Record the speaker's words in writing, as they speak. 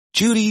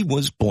Judy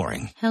was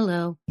boring.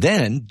 Hello.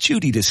 Then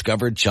Judy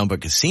discovered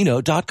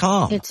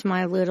ChumbaCasino.com. It's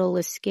my little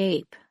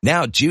escape.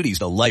 Now Judy's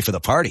the life of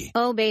the party.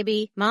 Oh,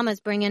 baby, mama's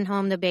bringing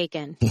home the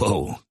bacon.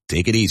 Whoa,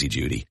 take it easy,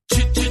 Judy.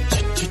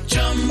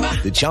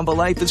 The Chumba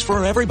life is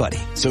for everybody.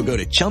 So go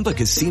to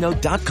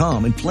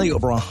ChumbaCasino.com and play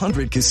over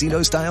 100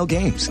 casino-style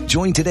games.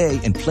 Join today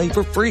and play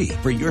for free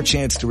for your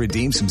chance to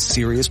redeem some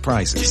serious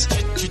prizes.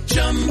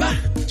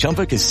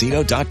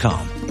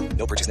 ChumbaCasino.com.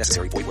 No purchase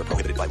necessary. Void where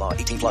prohibited by law.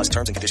 18 plus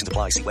terms and conditions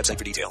apply. See website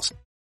for details.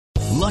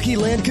 Lucky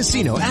Land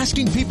Casino,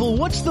 asking people,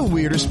 what's the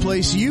weirdest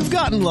place you've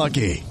gotten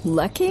lucky?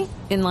 Lucky?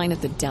 In line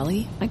at the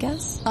deli, I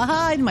guess?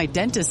 Aha, in my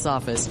dentist's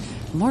office.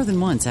 More than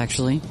once,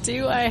 actually.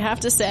 Do I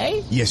have to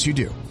say? Yes, you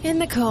do. In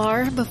the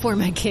car before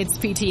my kids'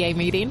 PTA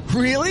meeting.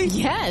 Really?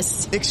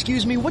 Yes.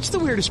 Excuse me, what's the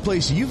weirdest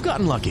place you've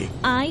gotten lucky?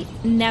 I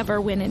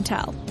never win and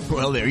tell.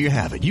 Well, there you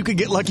have it. You can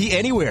get lucky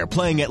anywhere,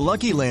 playing at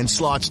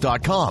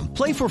LuckyLandSlots.com.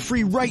 Play for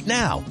free right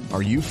now.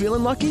 Are you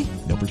feeling lucky?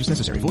 No purchase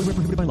necessary. Void where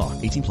prohibited by law.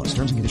 18 plus.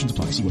 Terms and conditions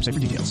apply. See website for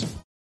details.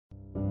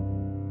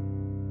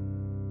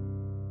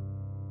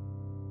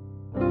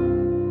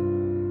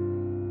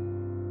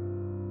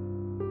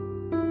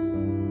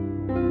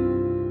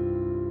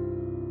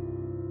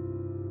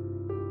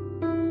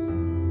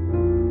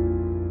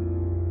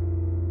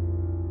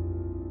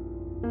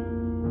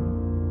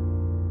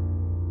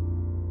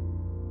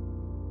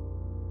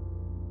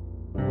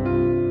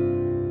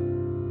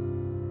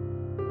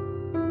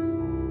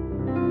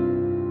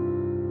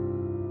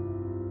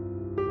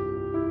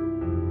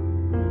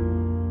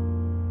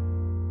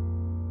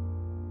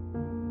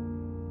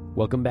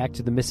 Welcome back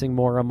to the Missing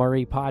Maura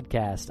Murray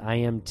podcast. I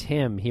am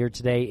Tim, here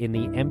today in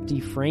the Empty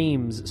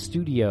Frames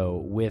studio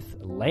with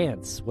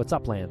Lance. What's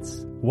up,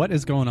 Lance? What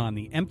is going on?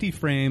 The Empty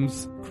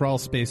Frames Crawl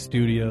Space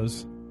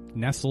Studios,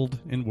 nestled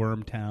in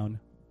Wormtown.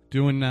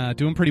 Doing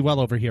pretty well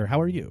over here.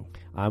 How are you?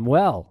 I'm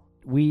well.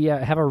 We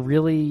have a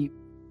really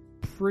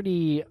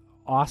pretty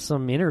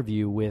awesome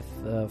interview with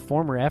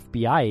former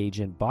FBI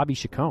agent Bobby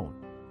Chacon.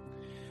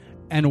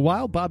 And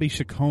while Bobby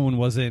Chacon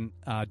wasn't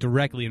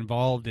directly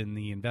involved in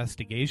the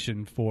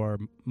investigation for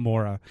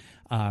Maura,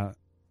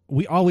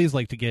 we always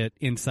like to get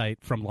insight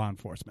from law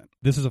enforcement.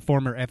 This is a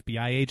former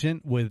FBI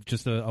agent with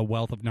just a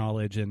wealth of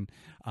knowledge and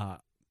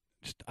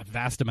just a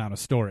vast amount of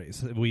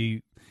stories.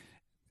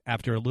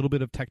 After a little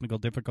bit of technical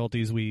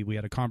difficulties, we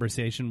had a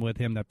conversation with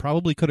him that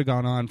probably could have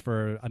gone on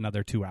for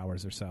another 2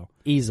 hours or so.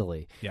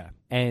 Easily. Yeah.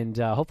 And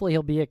hopefully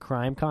he'll be at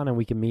CrimeCon and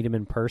we can meet him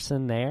in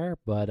person there.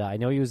 But I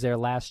know he was there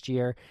last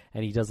year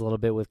and he does a little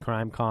bit with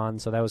CrimeCon,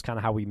 so that was kind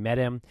of how we met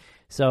him.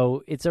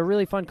 So it's a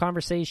really fun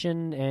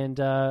conversation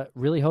and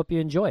really hope you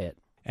enjoy it.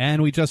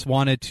 And we just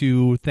wanted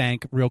to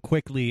thank real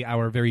quickly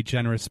our very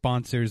generous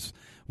sponsors.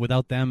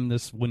 Without them,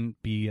 this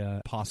wouldn't be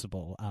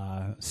possible.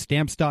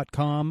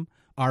 Stamps.com,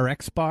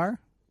 RX Bar,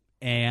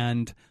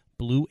 and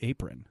Blue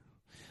Apron.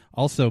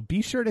 Also,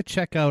 be sure to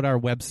check out our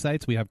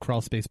websites. We have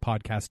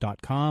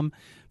crawlspacepodcast.com,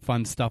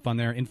 fun stuff on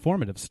there,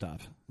 informative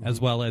stuff, as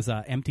well as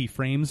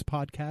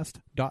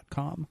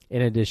emptyframespodcast.com.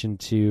 In addition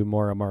to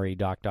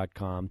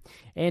MauraMurrayDoc.com.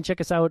 And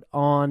check us out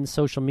on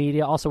social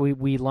media. Also,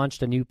 we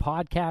launched a new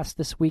podcast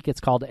this week.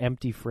 It's called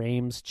Empty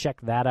Frames. Check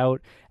that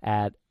out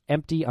at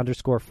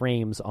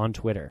empty_frames on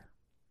Twitter.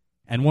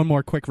 And one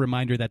more quick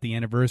reminder that the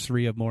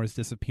anniversary of Maura's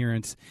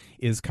disappearance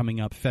is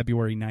coming up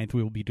February 9th.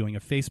 We will be doing a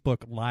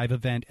Facebook Live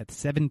event at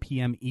 7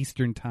 p.m.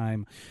 Eastern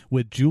Time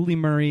with Julie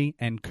Murray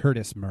and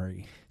Curtis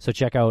Murray. So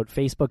check out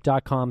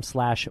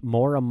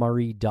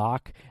facebook.com/MauraMurrayDoc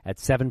at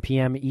 7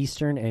 p.m.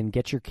 Eastern and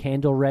get your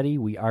candle ready.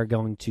 We are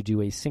going to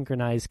do a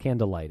synchronized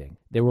candle lighting.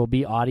 There will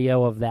be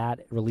audio of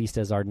that released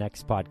as our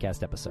next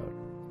podcast episode.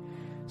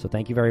 So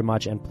thank you very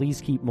much, and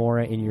please keep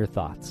Maura in your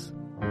thoughts.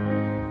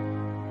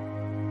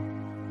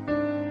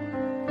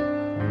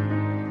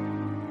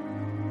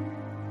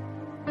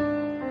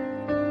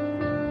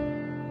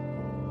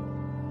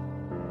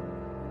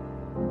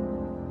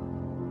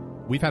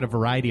 We've had a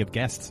variety of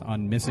guests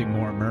on Missing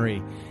Maura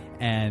Murray,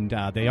 and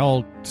they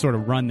all sort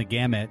of run the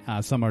gamut.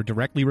 Some are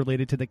directly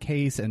related to the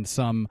case, and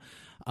some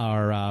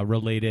are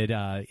related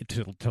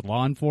to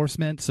law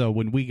enforcement. So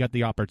when we got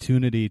the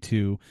opportunity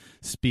to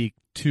speak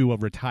to a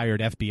retired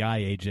FBI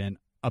agent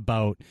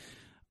about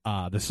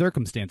the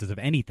circumstances of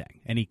anything,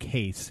 any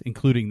case,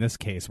 including this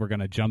case, we're going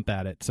to jump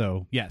at it.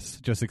 So, yes,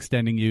 just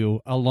extending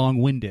you a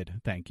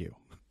long-winded thank you.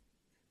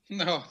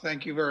 No,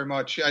 thank you very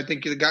much. I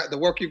think the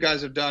work you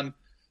guys have done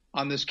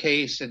on this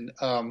case and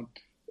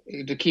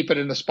to keep it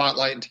in the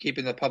spotlight and to keep it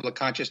in the public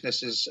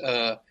consciousness is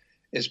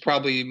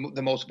probably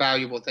the most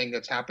valuable thing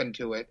that's happened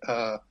to it.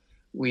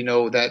 We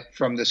know that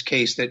from this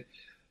case that,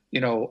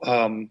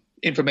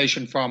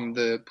 information from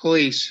the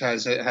police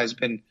has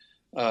been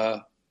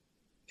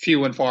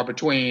few and far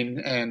between,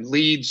 and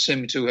leads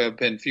seem to have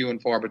been few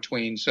and far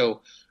between.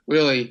 So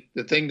really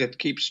the thing that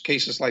keeps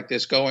cases like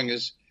this going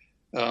is,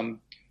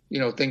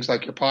 things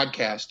like your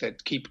podcast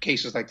that keep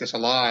cases like this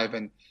alive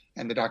and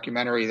the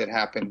documentary that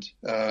happened.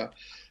 And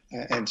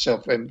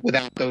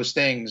without those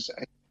things,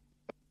 I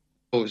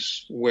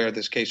knows where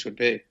this case would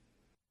be.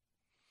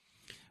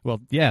 Well,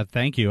 yeah,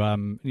 thank you. I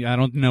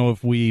don't know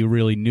if we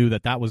really knew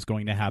that was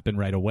going to happen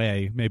right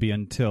away, maybe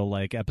until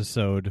like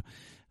episode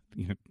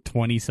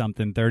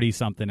 20-something,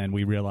 30-something, and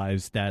we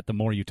realized that the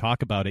more you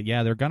talk about it,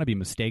 yeah, there are going to be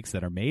mistakes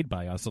that are made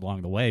by us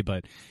along the way,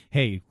 but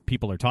hey,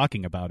 people are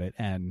talking about it,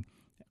 and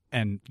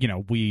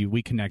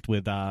we connect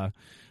with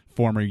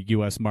former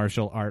U.S.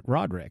 Marshal Art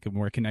Roderick, and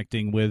we're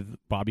connecting with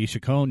Bobby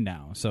Chacon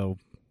now, so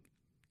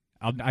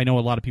I know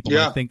a lot of people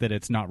might think that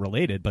it's not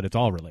related, but it's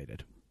all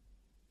related.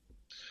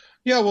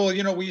 Yeah, well,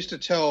 we used to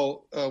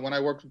tell when I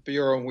worked with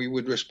Bureau and we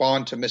would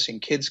respond to missing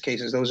kids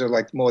cases, those are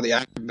like more the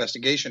active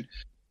investigation.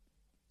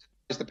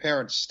 As the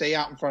parents, stay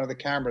out in front of the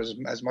cameras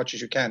as much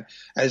as you can.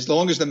 As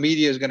long as the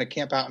media is going to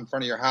camp out in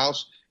front of your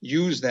house,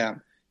 use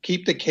them.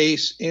 Keep the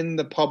case in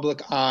the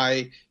public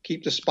eye,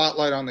 keep the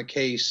spotlight on the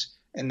case,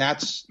 and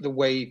that's the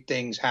way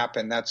things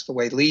happen. That's the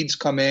way leads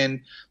come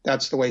in.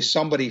 That's the way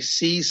somebody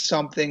sees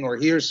something or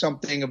hears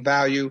something of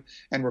value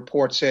and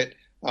reports it.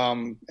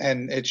 And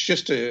it's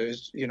just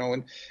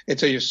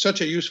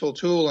such a useful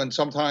tool. And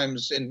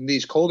sometimes in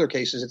these colder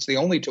cases, it's the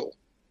only tool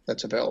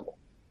that's available.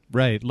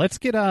 Right. Let's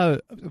get,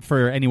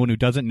 for anyone who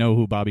doesn't know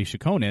who Bobby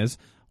Chacon is,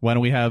 why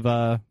don't we have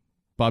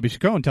Bobby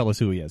Chacon tell us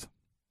who he is?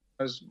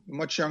 I was a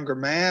much younger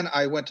man.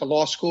 I went to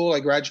law school. I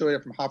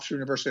graduated from Hofstra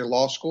University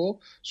Law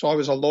School. So I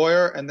was a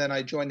lawyer, and then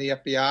I joined the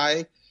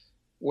FBI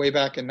way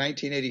back in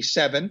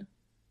 1987.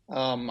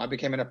 I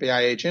became an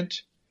FBI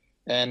agent.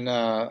 And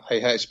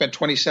I spent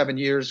 27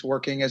 years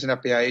working as an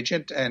FBI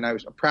agent, and I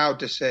was proud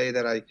to say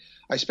that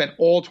I spent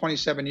all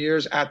 27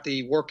 years at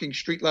the working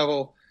street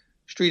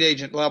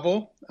agent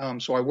level.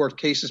 So I worked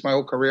cases my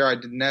whole career. I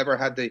never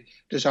had the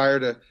desire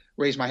to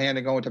raise my hand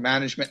and go into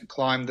management and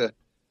climb the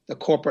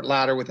corporate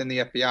ladder within the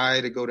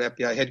FBI to go to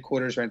FBI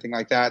headquarters or anything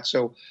like that.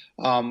 So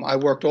I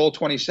worked all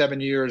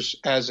 27 years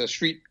as a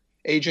street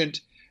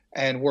agent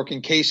and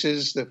working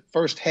cases. The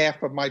first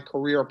half of my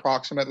career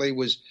approximately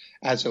was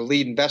as a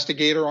lead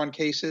investigator on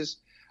cases,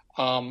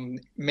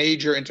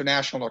 major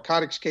international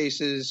narcotics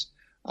cases,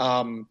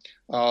 Italian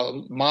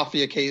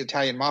mafia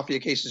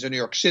cases in New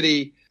York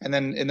City. And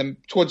then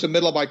towards the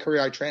middle of my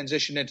career, I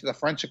transitioned into the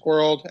forensic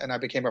world, and I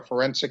became a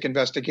forensic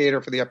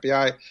investigator for the FBI.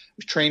 I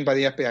was trained by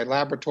the FBI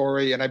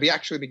laboratory, and I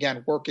actually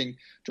began working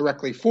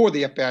directly for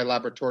the FBI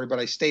laboratory, but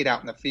I stayed out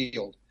in the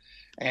field.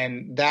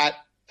 And that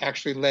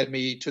actually led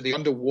me to the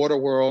underwater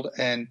world.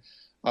 And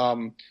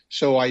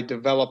so I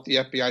developed the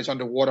FBI's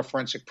underwater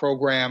forensic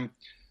program,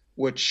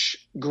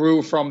 which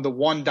grew from the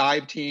one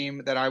dive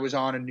team that I was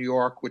on in New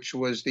York, which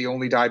was the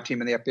only dive team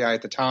in the FBI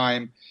at the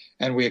time.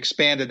 And we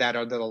expanded that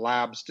under the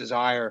lab's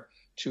desire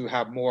to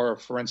have more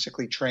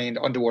forensically trained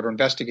underwater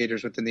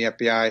investigators within the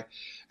FBI.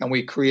 And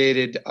we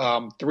created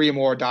 3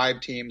 more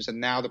dive teams.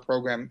 And now the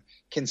program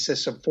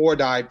consists of 4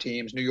 dive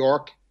teams: New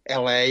York,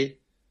 LA,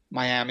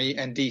 Miami,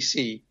 and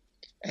DC.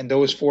 And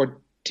those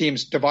 4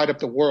 teams divide up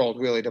the world,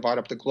 really divide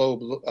up the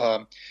globe.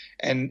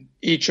 And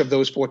each of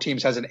those 4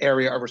 teams has an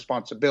area of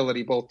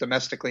responsibility, both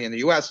domestically in the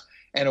U.S.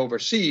 and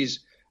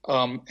overseas.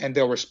 And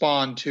they'll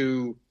respond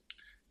to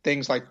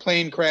things like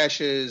plane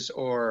crashes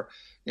or,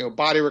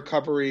 body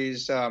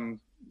recoveries.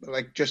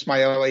 Like just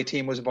my LA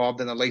team was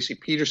involved in the Lacey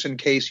Peterson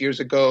case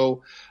years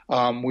ago.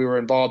 We were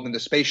involved in the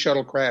space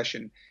shuttle crash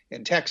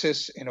in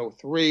Texas in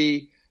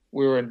 2003.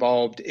 We were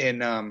involved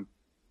in, I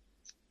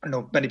don't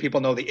know, many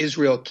people know the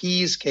Israel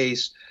Keys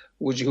case,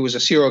 who was a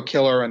serial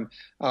killer and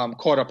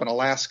caught up in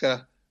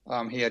Alaska.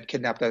 He had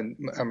kidnapped and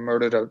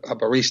murdered a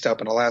barista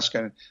up in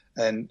Alaska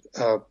and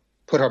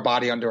put her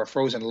body under a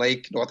frozen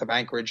lake north of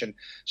Anchorage. And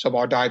so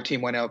our dive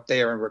team went out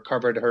there and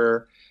recovered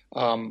her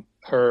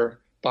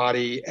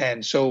body.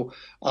 And so,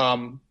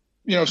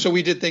 so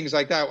we did things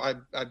like that.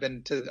 I've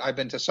been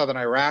to southern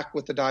Iraq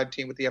with the dive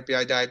team, with the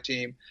FBI dive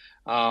team.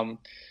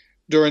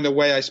 During the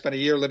way, I spent a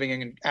year living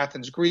in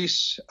Athens,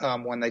 Greece.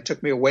 When they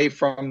took me away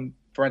from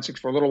forensics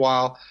for a little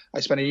while,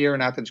 I spent a year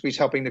in Athens, Greece,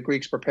 helping the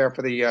Greeks prepare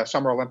for the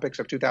Summer Olympics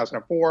of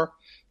 2004,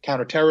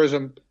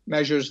 counterterrorism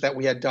measures that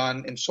we had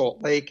done in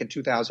Salt Lake in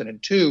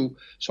 2002.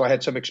 So I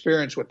had some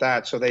experience with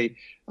that. So they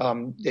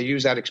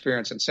used that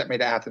experience and sent me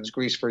to Athens,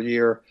 Greece for a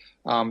year.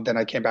 Then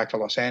I came back to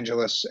Los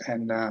Angeles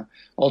and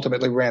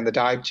ultimately ran the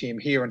dive team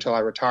here until I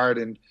retired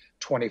in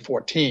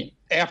 2014.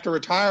 After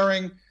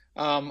retiring,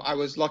 I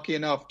was lucky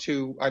enough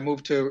I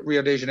moved to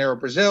Rio de Janeiro,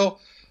 Brazil,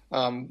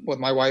 with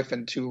my wife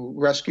and 2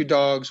 rescue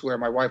dogs, where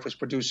my wife was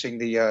producing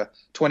the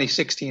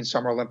 2016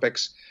 Summer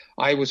Olympics.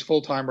 I was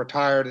full-time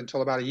retired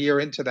until about a year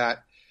into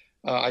that.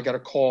 I got a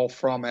call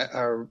from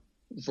a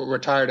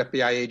retired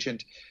FBI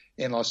agent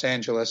in Los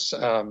Angeles,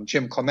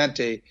 Jim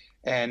Clemente,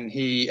 and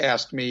he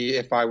asked me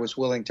if I was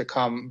willing to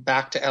come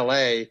back to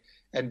LA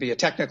and be a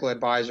technical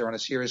advisor on a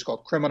series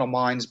called Criminal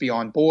Minds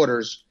Beyond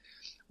Borders,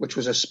 which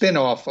was a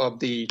spin-off of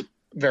the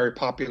very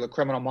popular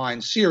Criminal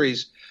Minds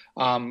series.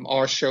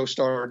 Our show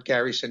starred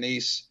Gary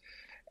Sinise,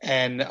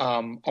 and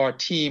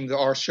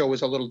our show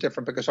was a little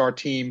different because our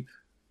team,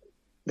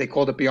 they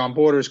called it Beyond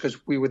Borders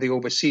because we were the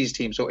overseas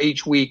team. So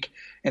each week,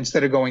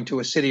 instead of going to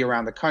a city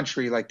around the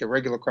country like the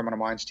regular Criminal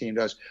Minds team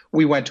does,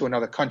 we went to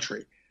another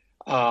country.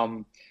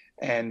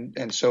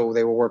 And so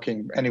they were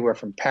working anywhere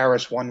from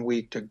Paris one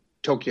week to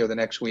Tokyo the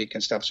next week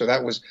and stuff. So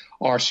that was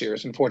our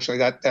series. Unfortunately,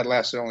 that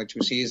lasted only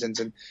 2 seasons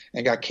and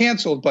got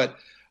canceled. But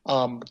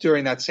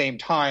during that same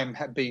time,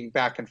 being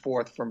back and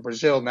forth from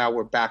Brazil, now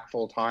we're back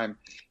full time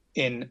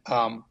in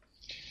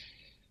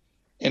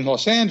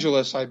Los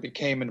Angeles. I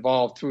became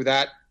involved through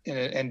that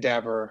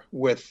endeavor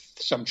with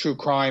some true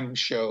crime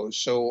shows.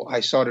 So I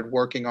started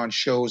working on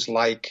shows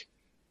like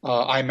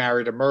I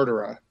Married a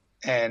Murderer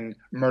and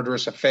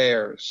Murderous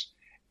Affairs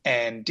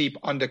and Deep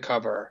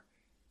Undercover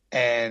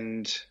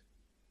and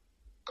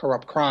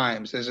Corrupt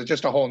Crimes. There's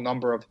just a whole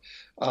number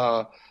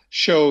of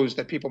shows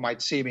that people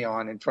might see me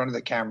on in front of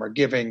the camera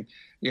giving,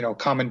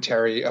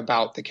 commentary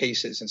about the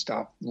cases and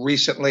stuff.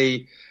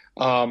 Recently,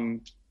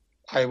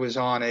 I was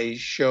on a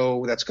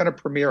show that's going to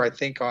premiere, I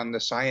think, on the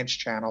Science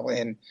Channel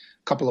in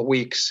a couple of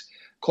weeks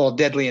called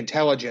Deadly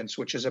Intelligence,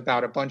 which is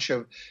about a bunch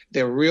of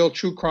their real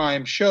true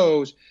crime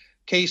shows,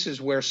 cases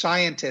where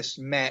scientists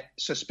met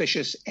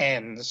suspicious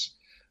ends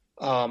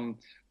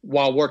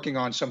while working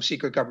on some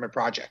secret government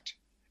project.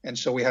 And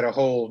so we had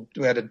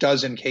a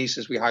dozen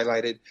cases we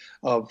highlighted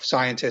of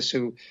scientists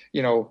who,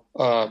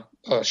 a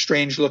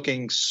strange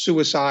looking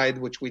suicide,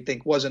 which we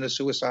think wasn't a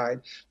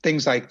suicide,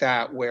 things like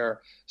that,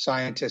 where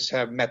scientists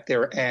have met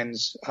their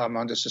ends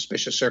under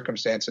suspicious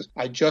circumstances.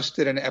 I just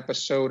did an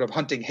episode of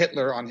Hunting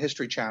Hitler on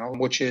History Channel,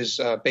 which is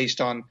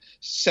based on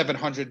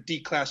 700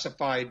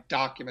 declassified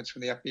documents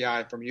from the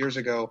FBI from years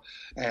ago.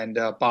 And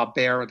Bob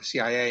Baer of the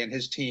CIA and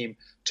his team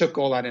took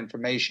all that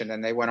information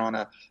and they went on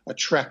a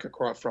trek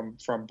across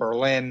from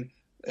Berlin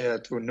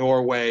through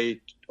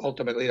Norway,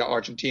 ultimately to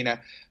Argentina,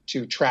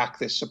 to track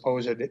this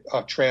supposed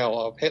trail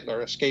of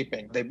Hitler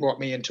escaping. They brought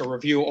me in to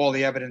review all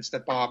the evidence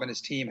that Bob and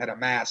his team had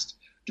amassed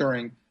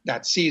during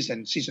that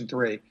season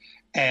 3.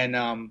 And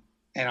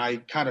I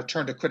kind of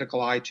turned a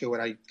critical eye to it.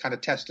 I kind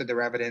of tested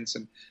their evidence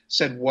and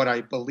said what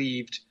I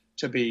believed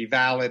to be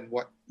valid,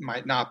 what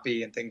might not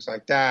be, and things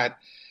like that.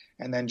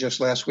 And then just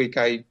last week,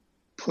 I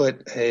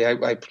played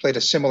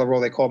a similar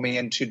role. They called me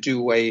in to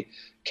do a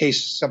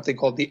case, something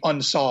called The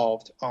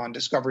Unsolved on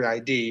Discovery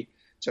ID.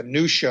 It's a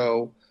new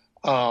show.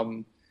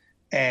 That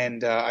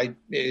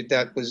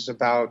was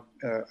about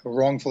a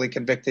wrongfully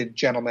convicted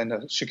gentleman,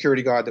 a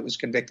security guard that was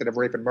convicted of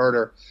rape and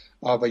murder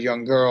of a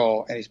young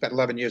girl, and he spent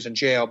 11 years in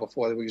jail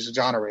before he was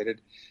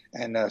exonerated.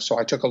 And so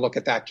I took a look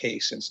at that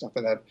case and stuff,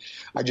 and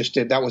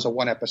that was a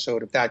one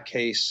episode of that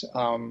case.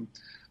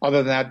 Other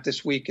than that,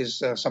 this week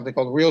is something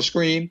called Real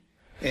Screen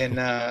in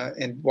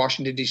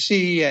Washington,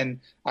 D.C.,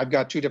 and I've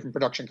got 2 different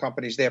production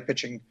companies there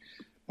pitching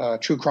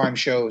true crime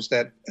shows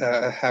that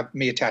have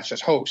me attached as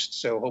host.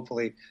 So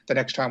hopefully the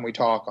next time we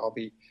talk, I'll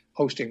be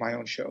hosting my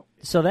own show.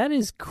 So that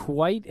is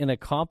quite an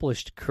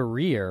accomplished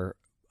career,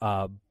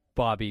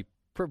 Bobby.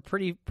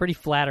 Pretty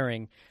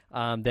flattering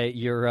that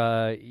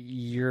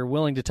you're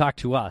willing to talk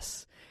to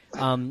us.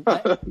 Not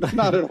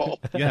at all.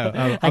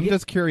 Yeah, I'm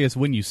just curious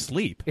when you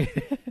sleep.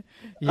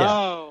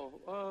 Yeah.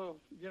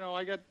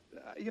 I got,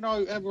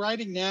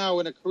 writing now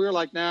in a career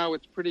like now,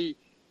 it's pretty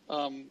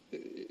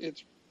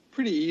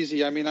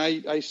easy. I mean,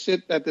 I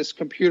sit at this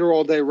computer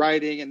all day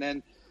writing, and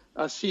then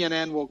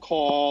CNN will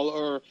call,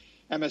 or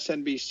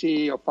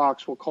MSNBC or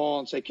Fox will call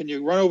and say, can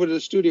you run over to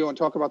the studio and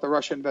talk about the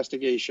Russia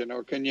investigation?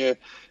 Or can you,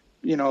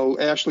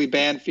 Ashley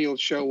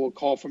Banfield's show will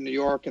call from New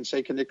York and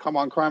say, can you come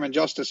on Crime and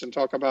Justice and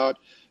talk about,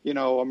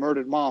 a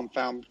murdered mom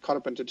found cut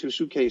up into 2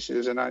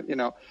 suitcases? And I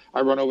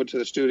run over to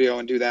the studio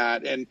and do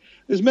that. And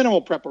there's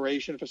minimal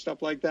preparation for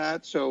stuff like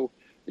that. So,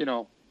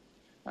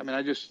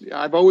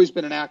 I've always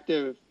been an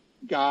active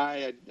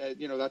guy.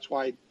 That's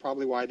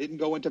probably why I didn't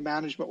go into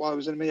management while I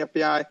was in the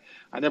FBI.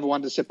 I never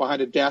wanted to sit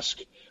behind a desk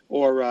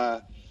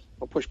or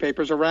push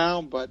papers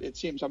around, but it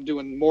seems I'm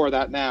doing more of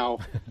that now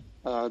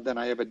than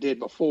I ever did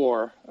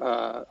before.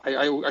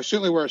 I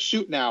certainly wear a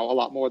suit now a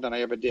lot more than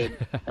I ever did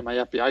in my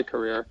FBI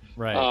career.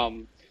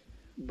 Right.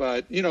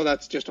 But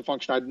that's just a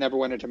function. I never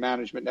went into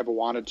management, never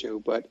wanted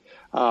to. But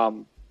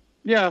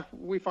yeah,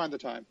 we find the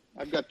time.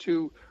 I've got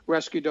 2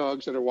 rescue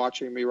dogs that are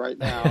watching me right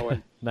now.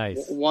 And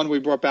nice. One we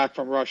brought back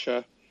from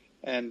Russia,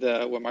 and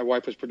when my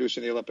wife was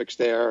producing the Olympics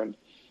there, and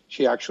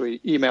she actually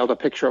emailed a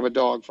picture of a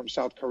dog from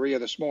South Korea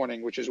this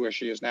morning, which is where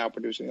she is now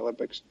producing the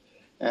Olympics.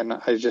 And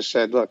I just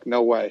said, look,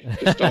 no way.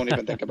 Just don't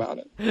even think about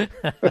it.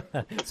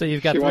 So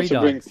you've got 3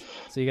 dogs.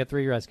 So you got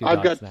 3 rescue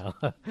dogs now.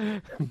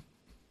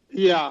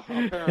 Yeah,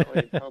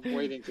 apparently. I'm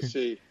waiting to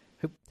see.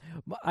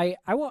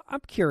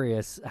 I'm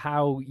curious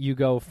how you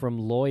go from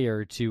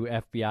lawyer to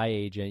FBI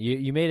agent.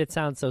 You made it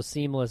sound so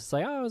seamless. It's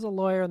like, I was a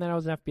lawyer and then I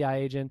was an FBI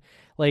agent.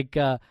 Like,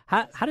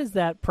 how does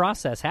that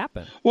process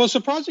happen? Well,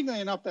 surprisingly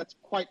enough, that's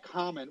quite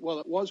common. Well,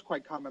 it was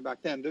quite common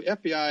back then. The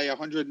FBI,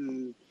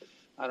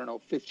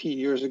 15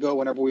 years ago,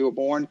 whenever we were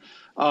born,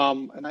 in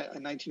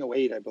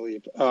 1908, I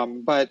believe.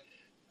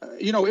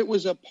 It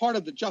was a part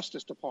of the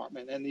Justice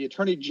Department, and the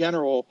Attorney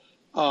General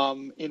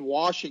in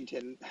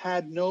Washington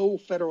had no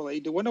federal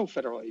aid. There were no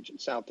federal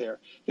agents out there.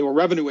 There were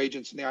revenue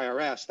agents in the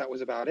IRS. That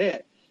was about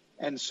it.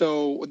 And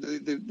so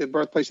the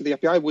birthplace of the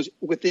FBI was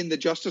within the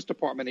Justice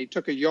Department. He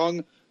took a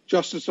young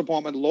Justice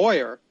Department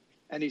lawyer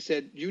And he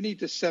said, you need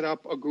to set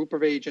up a group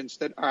of agents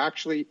that are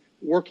actually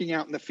working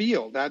out in the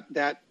field.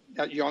 That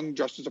young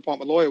Justice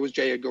Department lawyer was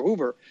J. Edgar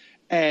Hoover.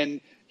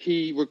 And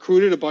he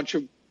recruited a bunch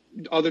of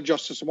other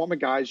Justice Department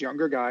guys,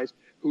 younger guys,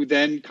 who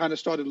then kind of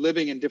started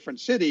living in different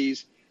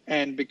cities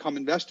and become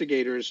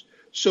investigators.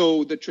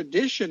 So the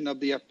tradition of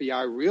the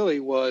FBI really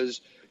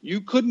was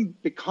you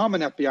couldn't become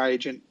an FBI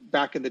agent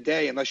back in the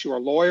day unless you were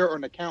a lawyer or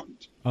an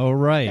accountant. Oh,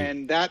 right.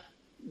 And that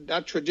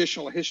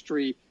traditional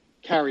history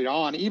carried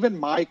on. Even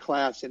my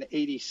class in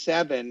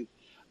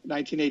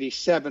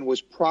 1987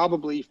 was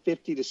probably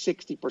 50 to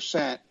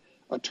 60%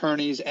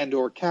 attorneys and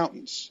or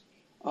accountants.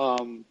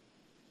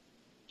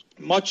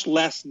 Much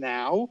less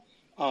now.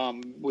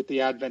 With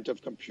the advent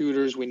of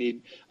computers, we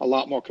need a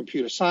lot more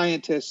computer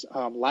scientists,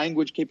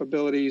 language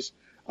capabilities.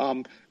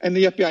 And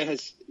the FBI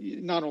has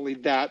not only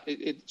that,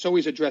 it's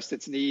always addressed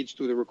its needs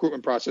through the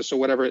recruitment process, so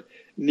whatever it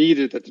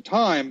needed at the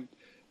time,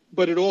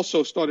 but it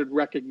also started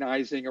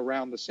recognizing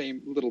around the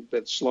same, little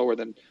bit slower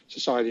than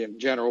society in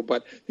general,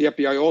 but the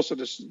FBI also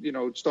just,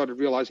 started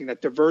realizing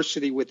that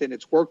diversity within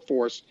its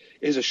workforce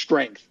is a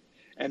strength.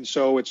 And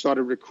so it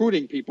started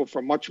recruiting people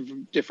from much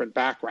different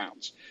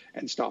backgrounds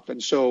and stuff.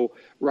 And so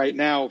right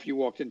now, if you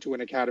walked into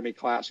an academy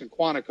class in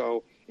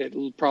Quantico,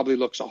 it probably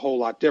looks a whole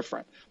lot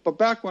different. But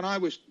back when I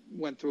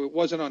went through, it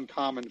wasn't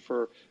uncommon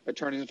for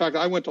attorneys. In fact,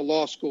 I went to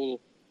law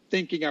school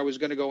thinking I was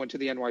going to go into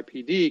the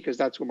NYPD because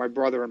that's where my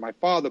brother and my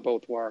father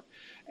both were.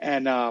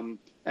 And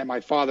my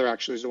father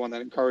actually is the one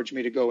that encouraged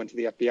me to go into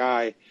the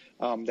FBI.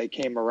 They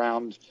came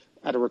around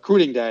at a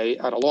recruiting day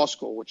at a law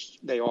school, which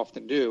they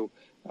often do.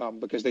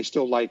 Because they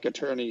still like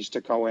attorneys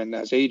to go in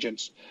as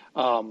agents.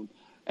 And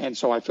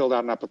so I filled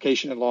out an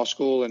application in law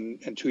school,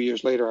 and 2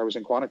 years later I was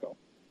in Quantico.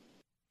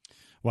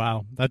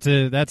 Wow,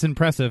 that's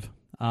impressive.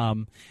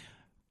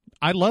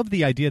 I love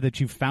the idea that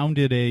you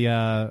founded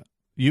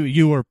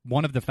you were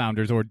one of the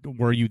founders, or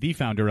were you the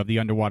founder of the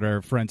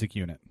Underwater Forensic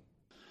Unit?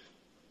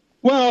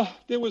 Well,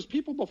 there was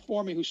people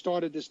before me who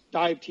started this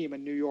dive team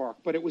in New York,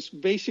 but it was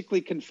basically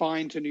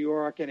confined to New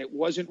York, and it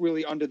wasn't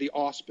really under the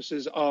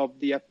auspices of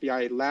the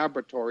FBI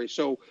laboratory.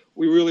 So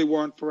we really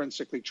weren't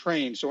forensically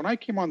trained. So when I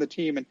came on the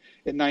team in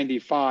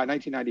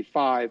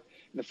 1995,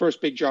 the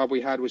first big job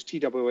we had was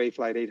TWA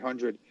Flight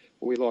 800,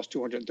 where we lost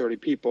 230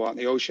 people out in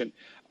the ocean.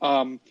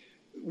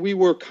 We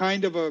were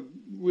kind of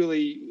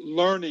really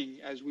learning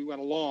as we went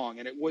along,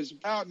 and it was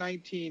about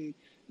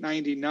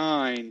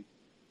 1999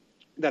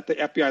 that the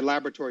FBI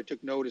laboratory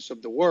took notice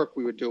of the work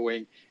we were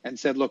doing and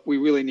said, look, we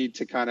really need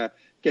to kind of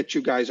get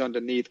you guys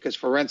underneath, because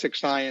forensic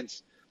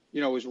science,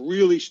 is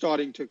really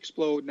starting to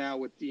explode now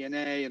with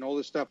DNA and all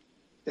this stuff.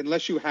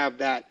 Unless you have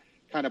that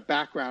kind of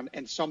background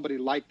and somebody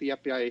like the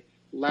FBI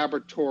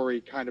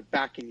laboratory kind of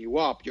backing you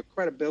up, your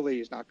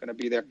credibility is not going to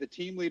be there. The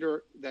team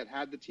leader that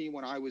had the team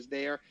when I was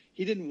there,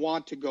 he didn't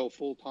want to go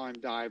full-time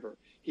diver.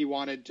 He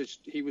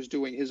was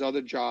doing his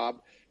other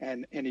job,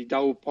 and he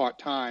dove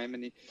part-time,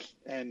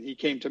 and he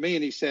came to me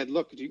and he said,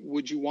 look,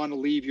 would you want to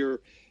leave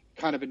your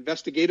kind of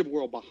investigative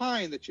world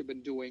behind that you've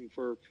been doing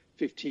for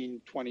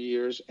 15, 20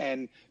 years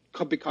and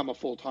could become a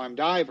full-time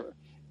diver?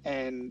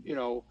 And,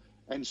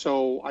 and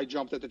so I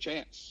jumped at the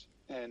chance,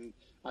 and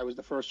I was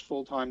the first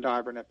full-time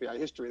diver in FBI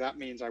history. That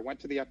means I went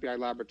to the FBI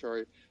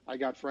laboratory. I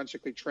got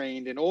forensically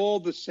trained in all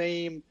the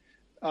same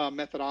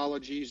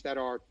methodologies that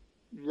are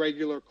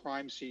regular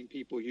crime scene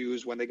people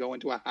use when they go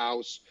into a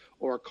house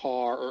or a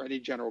car or any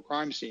general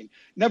crime scene.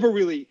 Never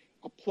really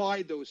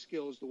applied those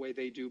skills the way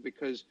they do,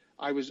 because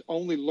I was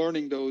only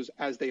learning those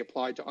as they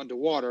applied to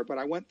underwater. But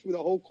I went through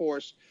the whole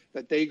course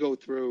that they go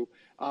through.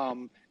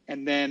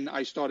 And then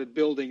I started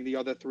building the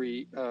other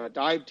three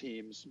dive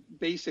teams,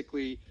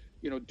 basically,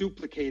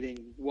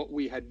 duplicating what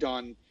we had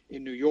done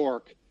in New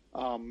York.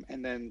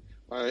 And then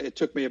it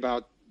took me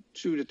about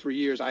 2 to 3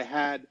 years. I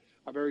had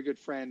a very good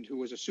friend who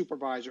was a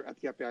supervisor at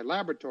the FBI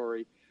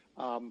laboratory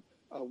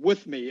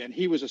with me, and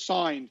he was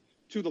assigned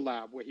to the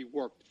lab where he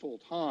worked full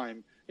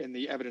time in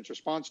the evidence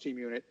response team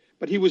unit,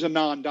 but he was a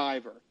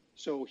non-diver.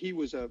 So he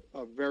was a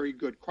very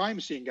good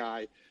crime scene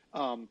guy.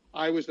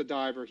 I was the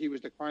diver, he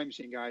was the crime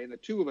scene guy, and the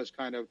two of us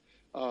kind of,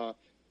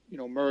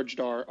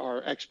 merged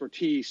our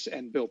expertise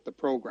and built the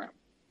program.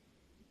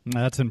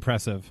 That's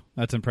impressive.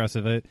 It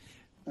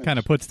kind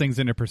of puts things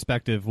into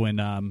perspective when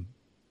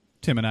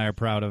Tim and I are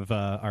proud of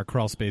our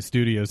Crawl Space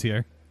Studios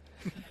here.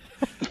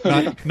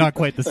 Not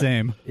quite the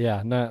same.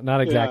 Yeah,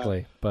 not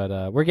exactly,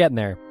 but we're getting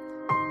there.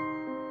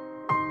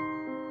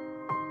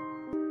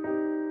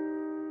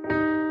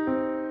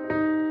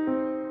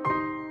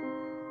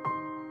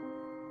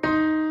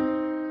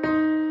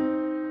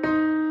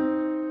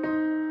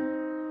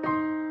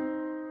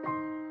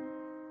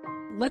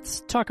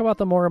 Let's talk about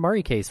the Maura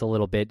Murray case a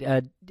little bit.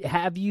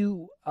 Have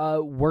you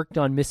worked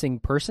on missing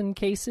person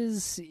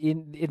cases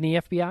in the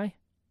FBI?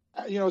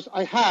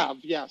 I have.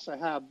 Yes, I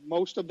have.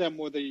 Most of them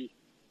were the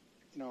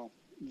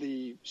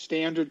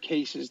standard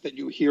cases that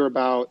you hear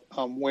about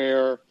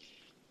where,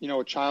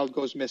 a child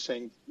goes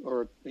missing,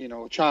 or,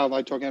 a child,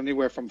 I talk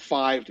anywhere from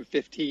 5 to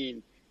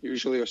 15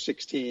 usually are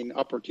 16,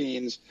 upper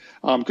teens.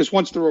 Because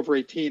once they're over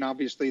 18,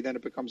 obviously, then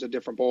it becomes a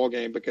different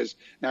ballgame, because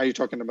now you're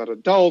talking about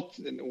adults,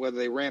 and whether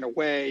they ran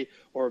away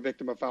or a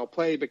victim of foul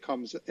play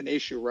becomes an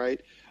issue,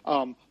 right?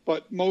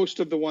 But most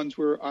of the ones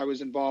where I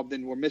was involved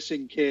in were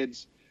missing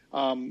kids.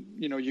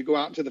 You go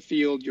out into the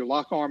field, you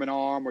lock arm in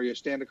arm, or you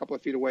stand a couple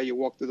of feet away, you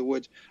walk through the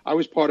woods. I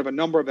was part of a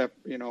number of,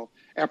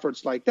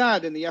 efforts like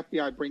that, and the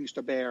FBI brings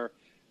to bear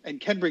and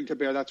can bring to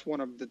bear. That's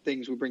one of the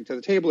things we bring to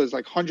the table, is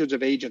like hundreds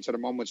of agents at a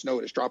moment's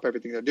notice drop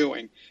everything they're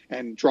doing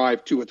and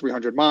drive 200 or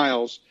 300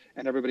 miles,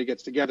 and everybody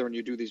gets together and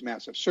you do these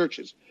massive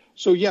searches.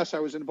 So yes, I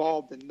was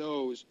involved in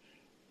those.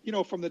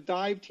 From the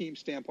dive team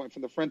standpoint,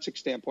 from the forensic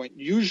standpoint,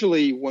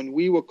 usually when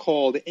we were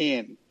called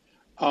in,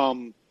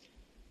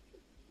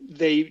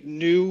 they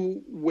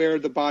knew where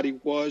the body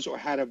was or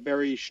had a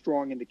very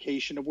strong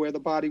indication of where the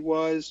body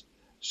was.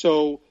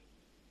 So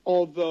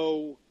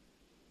although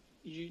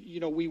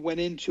we went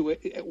into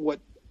it, what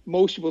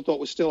most people thought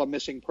was still a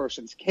missing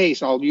persons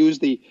case. I'll use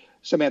the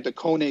Samantha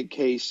Koenig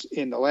case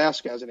in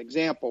Alaska as an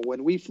example.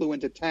 When we flew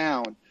into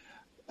town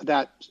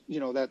that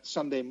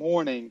Sunday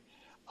morning,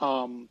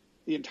 the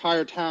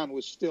entire town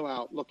was still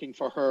out looking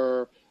for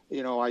her.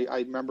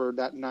 I remember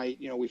that night,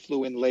 we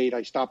flew in late.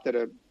 I stopped at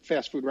a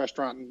fast food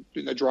restaurant, and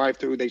in the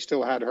drive-thru, they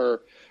still had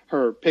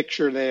her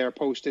picture there,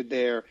 posted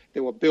there.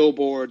 There were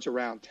billboards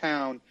around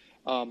town,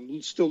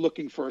 still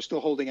looking for her, still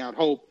holding out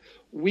hope.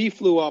 We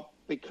flew up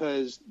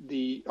because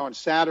on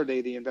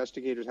Saturday, the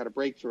investigators had a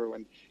breakthrough,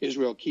 and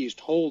Israel Keys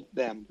told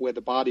them where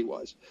the body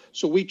was.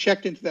 So we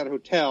checked into that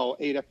hotel,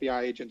 8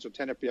 FBI agents or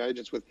 10 FBI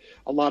agents with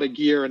a lot of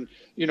gear. And,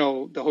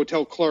 the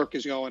hotel clerk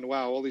is going,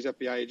 wow, all these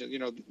FBI agents,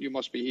 you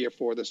must be here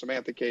for the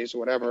Samantha case or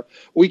whatever.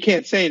 We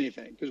can't say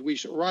anything because we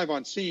arrive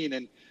on scene,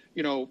 and,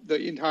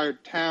 the entire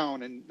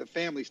town and the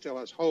family still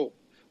has hope.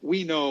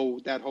 We know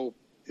that hope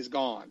is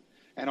gone.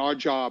 And our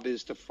job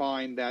is to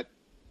find that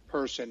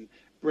person,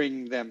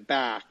 bring them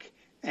back,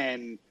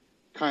 and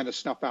kind of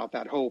snuff out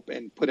that hope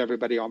and put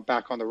everybody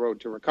back on the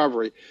road to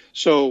recovery.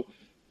 So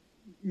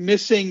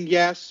missing,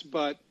 yes,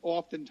 but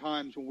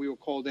oftentimes when we were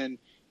called in,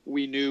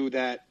 we knew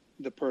that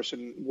the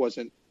person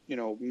wasn't,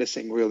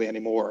 missing really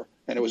anymore,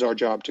 and it was our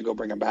job to go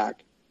bring them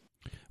back.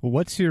 Well,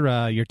 what's your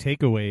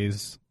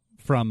takeaways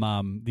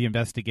from the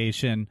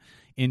investigation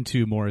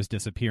into Maura's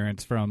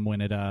disappearance, from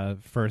when it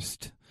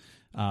first,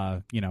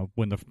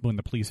 when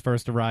the police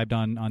first arrived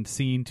on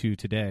scene to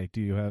today?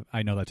 Do you have?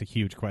 I know that's a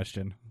huge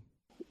question.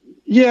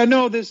 Yeah,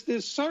 no, there's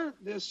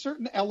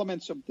certain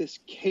elements of this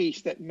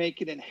case that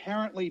make it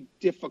inherently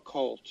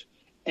difficult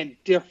and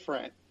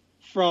different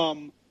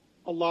from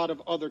a lot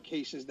of other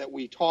cases that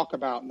we talk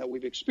about and that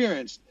we've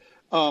experienced.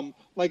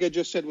 Like I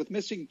just said, with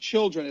missing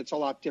children, it's a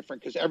lot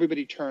different because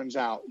everybody turns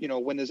out.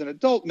 When there's an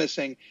adult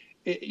missing,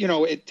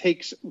 it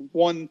takes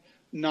one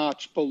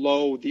notch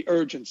below the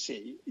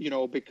urgency,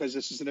 because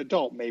this is an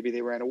adult. Maybe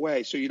they ran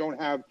away. So you don't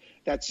have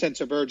that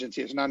sense of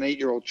urgency. It's not an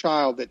 8-year-old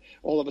child that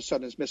all of a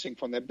sudden is missing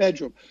from their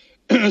bedroom.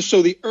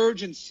 So the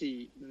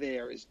urgency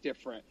there is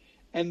different.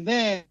 And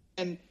then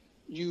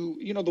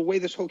the way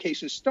this whole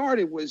case has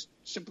started was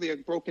simply a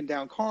broken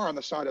down car on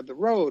the side of the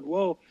road.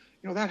 Well,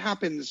 that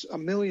happens a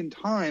million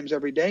times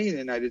every day in the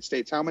United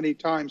States. How many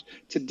times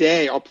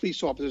today are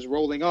police officers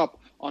rolling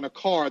up on a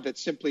car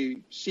that's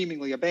simply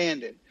seemingly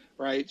abandoned,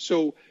 right?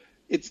 So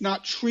it's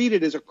not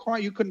treated as a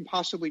crime. You couldn't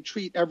possibly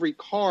treat every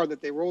car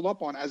that they roll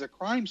up on as a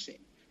crime scene,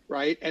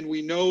 right? And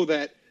we know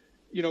that,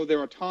 there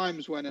are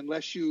times when,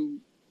 unless you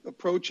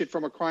approach it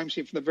from a crime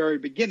scene from the very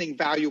beginning,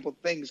 valuable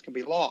things can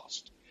be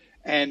lost.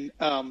 And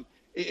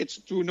it's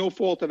through no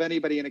fault of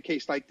anybody in a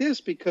case like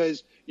this,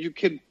 because you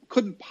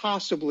couldn't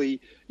possibly,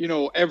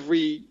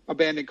 every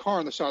abandoned car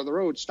on the side of the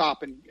road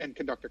stop and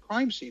conduct a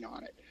crime scene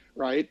on it,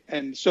 right?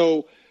 And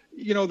so,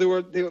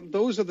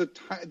 those are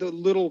the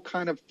little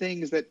kind of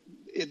things that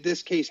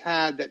this case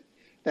had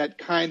that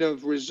kind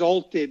of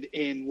resulted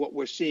in what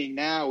we're seeing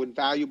now, in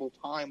valuable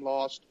time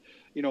lost,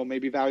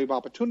 maybe valuable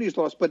opportunities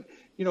lost. But,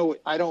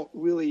 I don't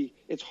really,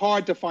 it's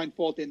hard to find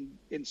fault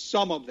in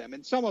some of them.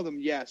 And some of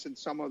them, yes, and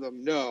some of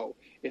them, no,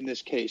 in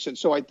this case. And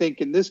so I think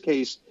in this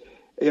case,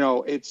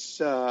 it's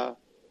a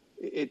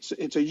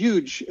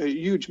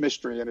huge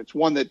mystery. And it's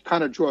one that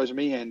kind of draws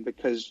me in,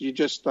 because you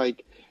just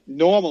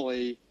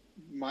normally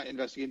my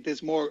investigation,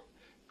 there's more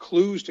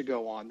clues to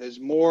go on. There's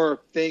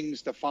more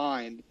things to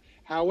find.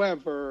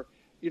 However,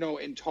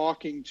 in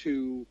talking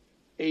to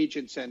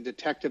agents and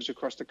detectives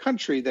across the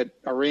country that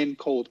are in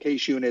cold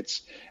case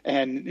units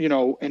and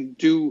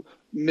do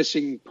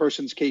missing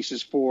persons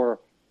cases for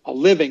a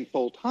living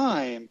full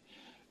time,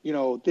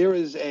 there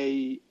is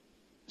a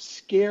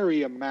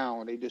scary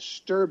amount, a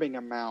disturbing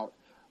amount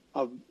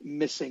of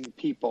missing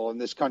people in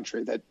this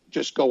country that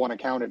just go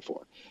unaccounted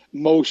for.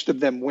 Most of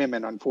them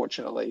women,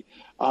 unfortunately.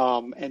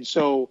 And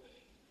so,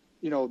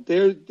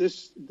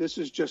 this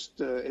is just,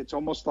 it's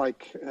almost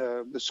like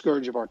the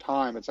scourge of our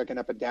time. It's like an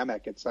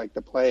epidemic. It's like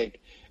the plague.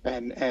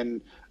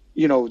 And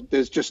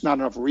there's just not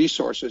enough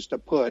resources to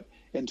put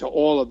into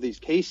all of these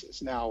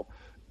cases. Now,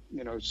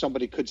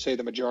 somebody could say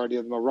the majority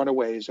of them are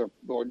runaways or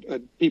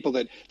people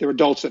that they're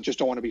adults that just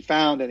don't want to be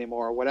found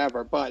anymore or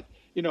whatever. But,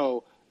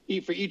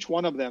 for each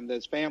one of them,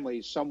 there's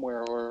families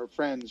somewhere or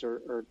friends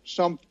or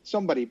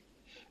somebody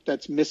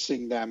that's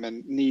missing them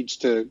and needs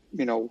to,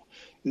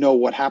 know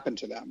what happened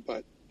to them.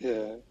 But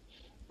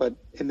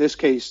in this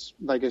case,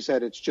 like I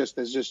said,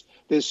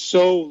 there's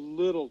so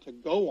little to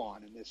go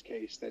on in this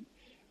case that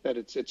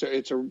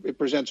it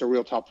presents a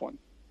real tough one.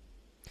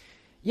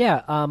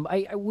 Yeah,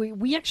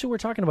 we actually were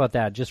talking about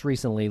that just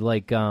recently,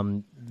 like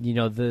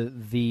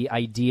the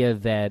idea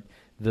that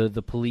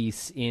the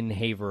police in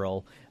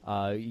Haverhill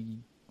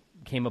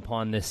came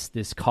upon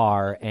this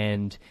car,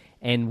 and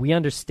we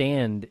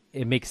understand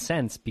it makes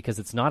sense because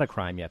it's not a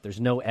crime yet.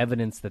 There's no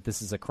evidence that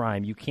this is a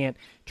crime. You can't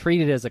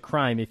treat it as a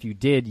crime. If you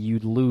did,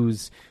 you'd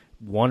lose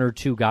one or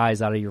two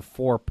guys out of your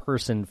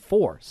 4-person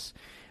force.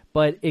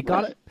 But it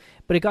got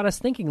us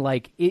thinking,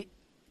 like,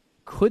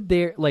 so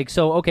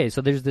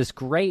there's this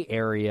gray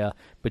area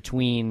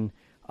between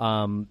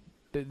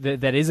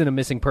that isn't a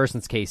missing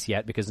persons case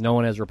yet because no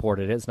one has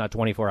reported it. It's not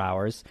 24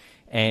 hours.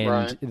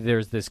 And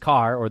there's this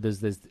car, or there's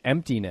this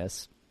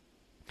emptiness.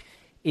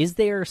 Is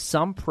there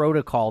some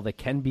protocol that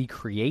can be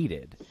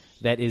created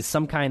that is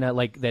some kind of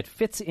that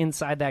fits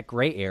inside that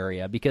gray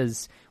area?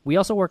 Because we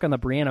also work on the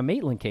Brianna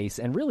Maitland case,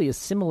 and really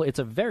it's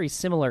a very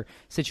similar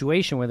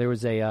situation where there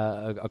was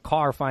a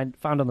car found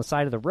on the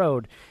side of the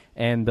road,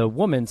 and the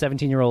woman,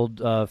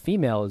 17-year-old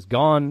female, is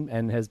gone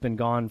and has been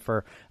gone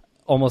for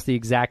almost the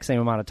exact same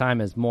amount of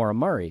time as Maura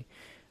Murray.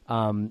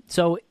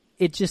 So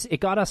it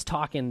got us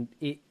talking.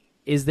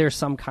 Is there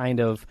some kind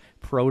of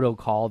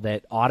protocol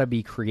that ought to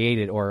be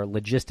created or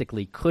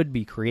logistically could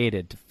be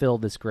created to fill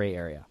this gray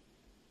area?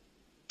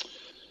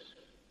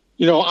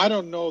 I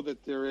don't know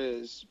that there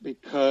is,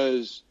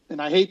 because,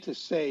 and I hate to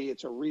say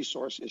it's a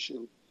resource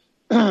issue,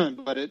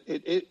 but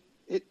it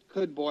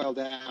could boil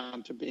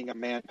down to being a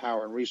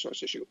manpower and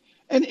resource issue.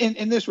 And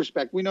in this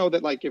respect, we know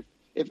that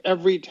if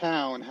every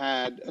town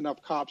had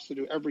enough cops to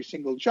do every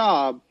single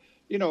job,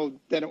 then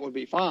it would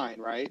be fine,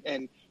 right?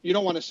 And you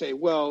don't want to say,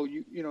 well,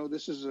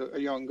 this is a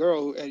young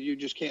girl, and you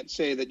just can't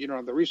say that you don't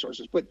have the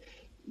resources. But,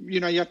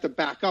 you have to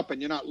back up,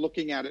 and you're not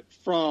looking at it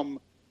from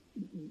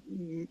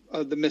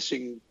the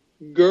missing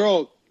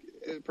girl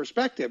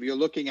perspective. You're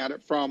looking at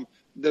it from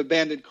the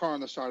abandoned car on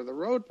the side of the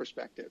road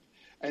perspective.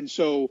 And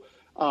so,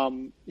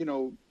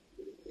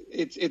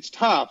 it's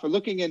tough.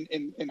 Looking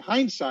in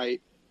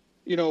hindsight,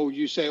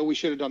 you say, oh, we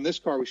should have done this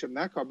car, we should have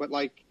done that car. But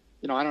I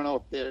don't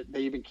know if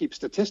they even keep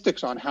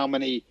statistics on how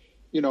many,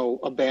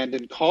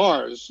 abandoned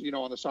cars,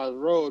 on the side of the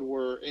road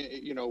were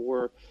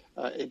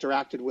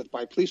interacted with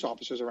by police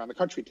officers around the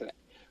country today.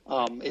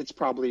 It's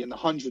probably in the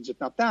hundreds, if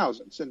not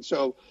thousands. And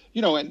so,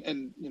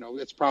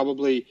 it's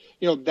probably,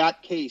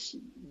 that case,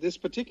 this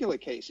particular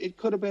case, it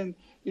could have been,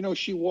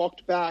 she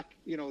walked back,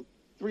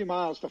 3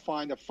 miles to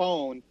find a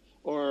phone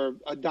or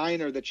a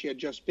diner that she had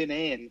just been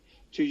in,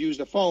 to use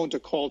the phone to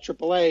call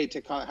AAA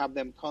to have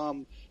them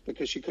come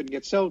because she couldn't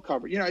get cell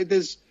coverage.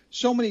 There's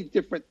so many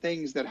different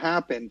things that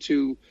happen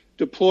to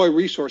deploy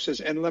resources.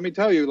 And let me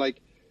tell you,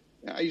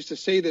 I used to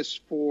say this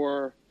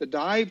for the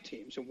dive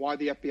teams and why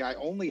the FBI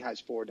only has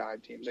 4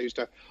 dive teams. I used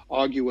to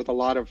argue with a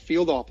lot of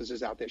field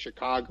offices out there,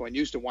 Chicago and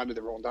Houston, wanted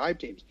their own dive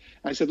teams.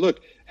 And I said, look,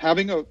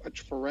 having a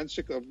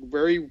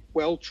very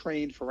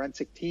well-trained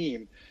forensic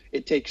team,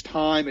 it takes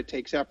time, it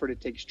takes effort,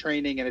 it takes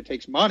training, and it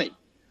takes money.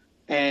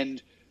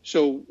 And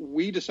so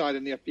we decided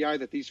in the FBI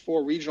that these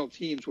 4 regional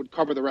teams would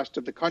cover the rest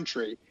of the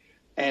country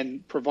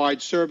and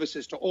provide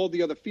services to all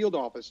the other field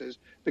offices,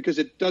 because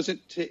it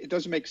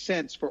doesn't make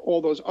sense for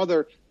all those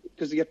other,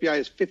 because the FBI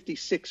has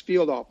 56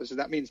 field offices.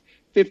 That means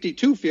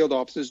 52 field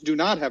offices do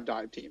not have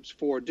dive teams,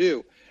 4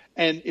 do.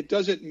 And it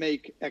doesn't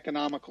make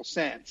economical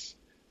sense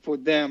for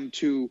them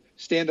to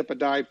stand up a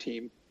dive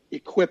team,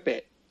 equip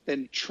it,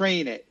 then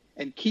train it,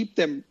 and keep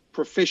them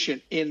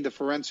proficient in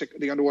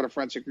the underwater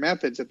forensic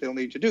methods that they'll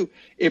need to do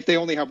if they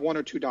only have 1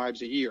 or 2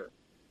 dives a year.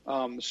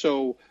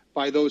 So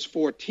by those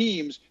 4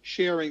 teams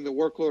sharing the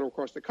workload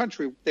across the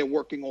country, they're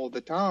working all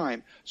the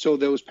time. So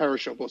those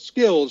perishable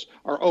skills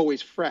are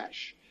always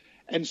fresh.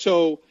 And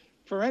so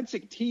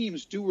forensic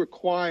teams do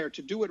require,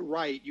 to do it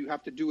right, you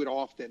have to do it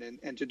often.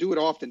 And to do it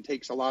often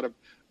takes a lot of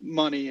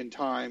money and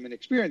time and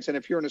experience. And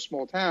if you're in a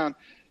small town,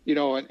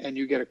 and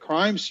you get a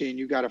crime scene,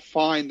 you got to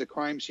find the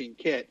crime scene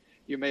kit.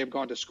 You may have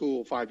gone to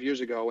school 5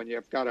 years ago, and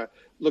you've got to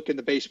look in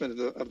the basement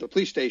of the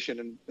police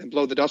station and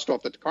blow the dust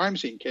off the crime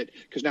scene kit,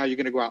 because now you're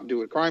going to go out and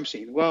do a crime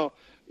scene. Well,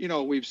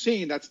 we've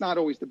seen that's not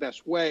always the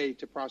best way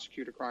to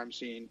prosecute a crime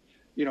scene,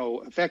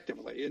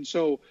 effectively. And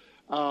so,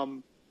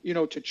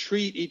 to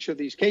treat each of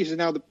these cases,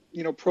 now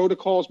the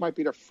protocols might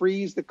be to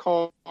freeze the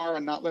car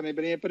and not let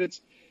anybody in, but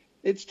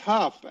it's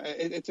tough.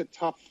 It's a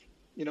tough.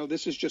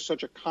 This is just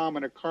such a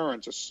common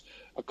occurrence.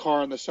 A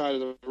car on the side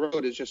of the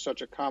road is just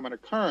such a common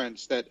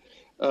occurrence that.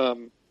 I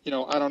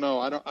don't know.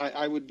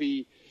 I would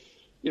be,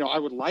 I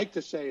would like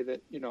to say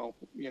that,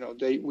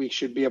 we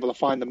should be able to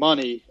find the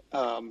money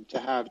to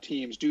have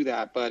teams do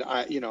that. But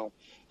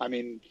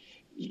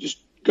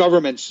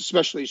governments,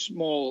 especially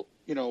small,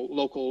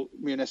 local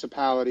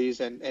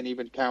municipalities and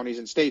even counties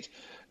and states,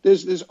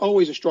 there's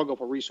always a struggle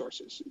for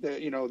resources.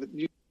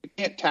 You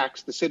can't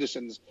tax the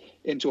citizens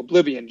into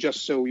oblivion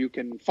just so you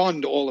can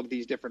fund all of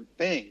these different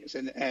things.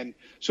 And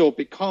so it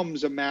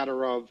becomes a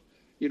matter of,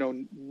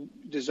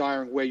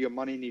 desiring where your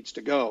money needs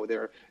to go.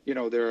 There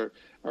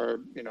are,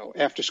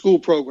 after school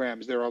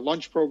programs, there are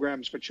lunch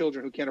programs for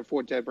children who can't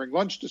afford to bring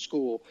lunch to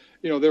school.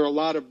 There are a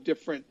lot of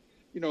different,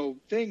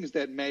 things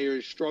that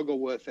mayors struggle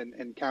with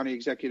and county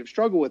executives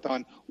struggle with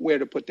on where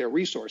to put their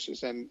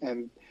resources.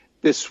 And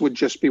this would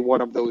just be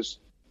one of those,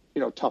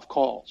 tough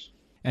calls.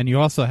 And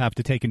you also have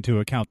to take into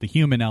account the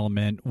human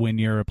element when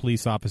you're a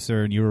police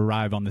officer and you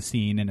arrive on the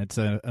scene and it's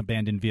an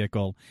abandoned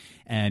vehicle,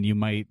 and you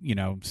might,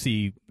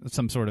 see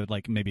some sort of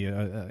maybe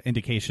a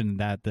indication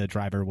that the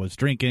driver was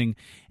drinking,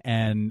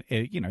 and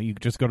you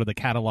just go to the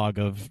catalog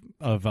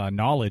of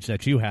knowledge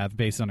that you have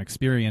based on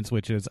experience,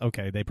 which is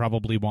okay. They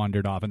probably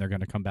wandered off and they're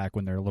going to come back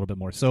when they're a little bit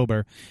more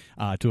sober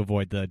to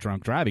avoid the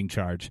drunk driving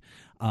charge.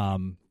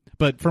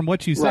 But from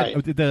what you said,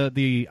 right,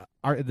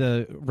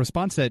 the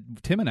response that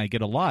Tim and I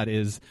get a lot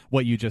is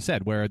what you just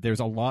said, where there's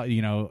a lot,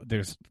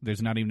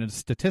 there's not even a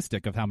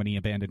statistic of how many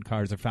abandoned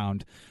cars are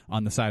found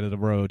on the side of the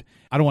road.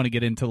 I don't want to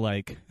get into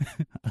like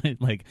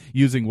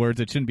using words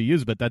that shouldn't be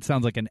used, but that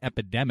sounds like an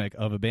epidemic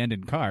of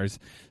abandoned cars.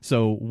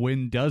 So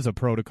when does a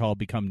protocol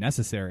become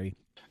necessary?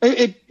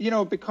 It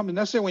becomes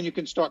necessary when you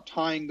can start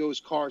tying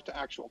those cars to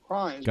actual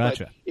crimes.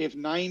 Gotcha. But if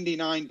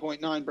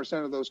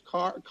 99.9% of those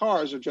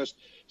cars are just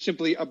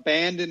simply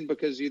abandoned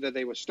because either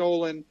they were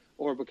stolen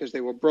or because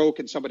they were broke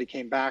and somebody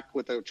came back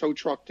with a tow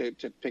truck to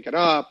pick it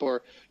up,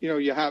 or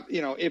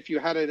if you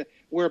had it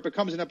where it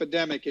becomes an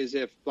epidemic is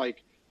if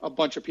a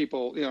bunch of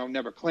people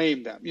never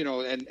claimed them,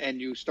 and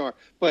you start.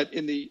 But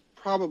in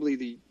probably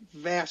the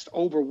vast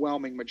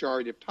overwhelming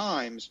majority of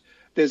times,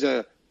 there's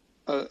a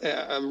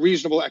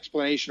reasonable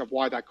explanation of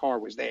why that car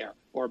was there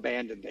or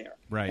abandoned there.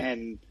 Right.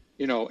 And,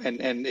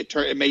 and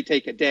it may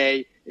take a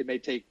day, it may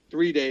take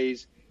 3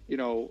 days,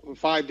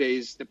 5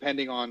 days,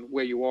 depending on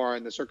where you are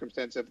and the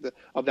circumstance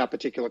of that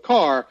particular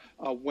car,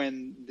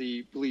 when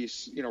the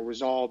police,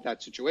 resolve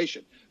that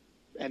situation.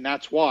 And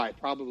that's why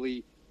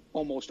probably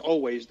almost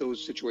always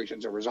those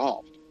situations are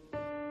resolved.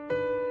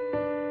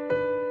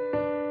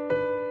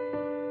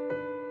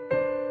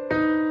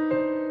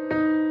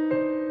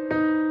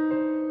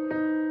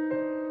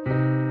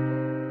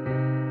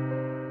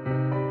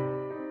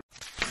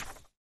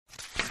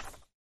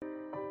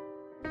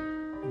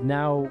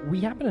 Now,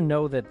 we happen to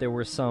know that there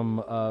were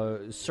some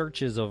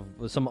searches of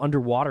some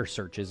underwater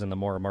searches in the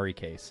Maura Murray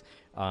case.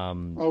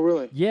 Oh,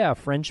 really? Yeah,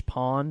 French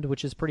Pond,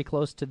 which is pretty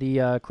close to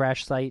the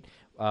crash site.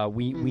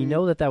 We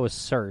know that was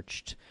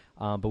searched,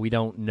 but we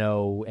don't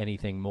know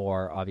anything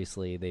more.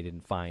 Obviously, they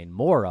didn't find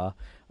Maura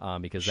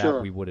because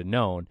that we would have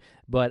known.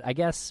 But I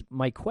guess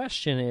my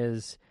question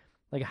is,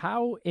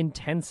 how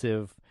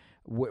intensive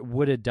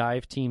would a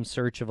dive team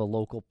search of a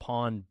local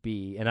pond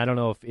be? And I don't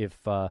know if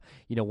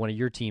one of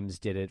your teams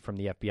did it from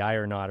the FBI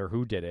or not, or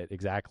who did it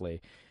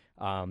exactly.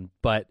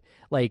 But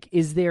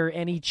is there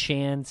any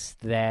chance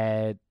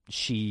that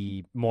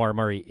Maura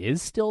Murray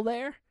is still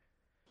there?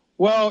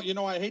 Well,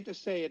 I hate to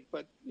say it,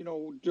 but,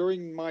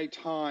 during my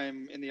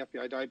time in the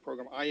FBI dive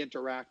program, I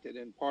interacted,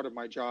 and part of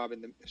my job,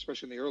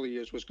 especially in the early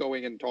years, was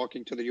going and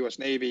talking to the U.S.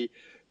 Navy,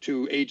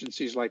 to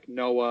agencies like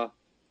NOAA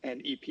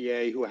and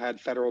EPA, who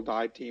had federal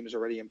dive teams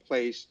already in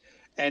place,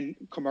 and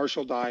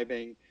commercial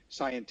diving,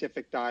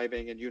 scientific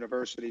diving, and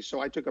universities. So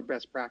I took a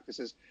best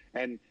practices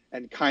and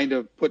kind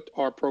of put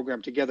our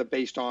program together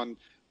based on,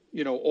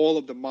 all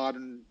of the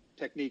modern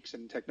techniques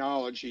and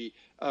technology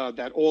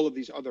that all of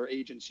these other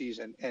agencies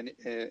and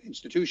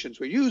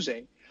institutions were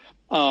using.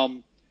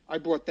 I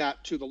brought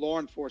that to the law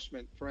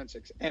enforcement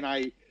forensics, and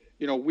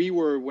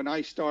when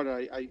I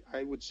started,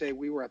 I would say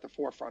we were at the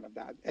forefront of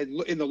that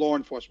in the law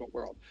enforcement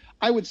world.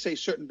 I would say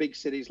certain big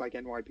cities like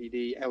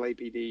NYPD,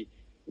 LAPD,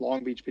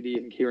 Long Beach PD,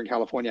 and here in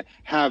California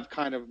have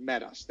kind of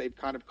met us. They've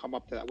kind of come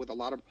up to that with a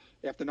lot of,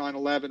 after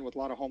 9/11, with a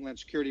lot of Homeland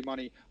Security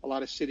money, a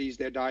lot of cities,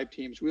 their dive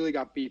teams really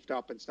got beefed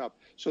up and stuff.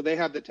 So they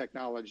have the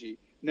technology.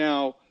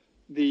 Now,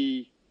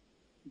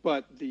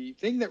 but the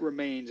thing that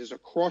remains is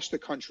across the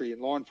country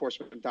in law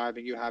enforcement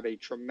diving, you have a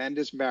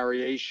tremendous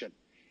variation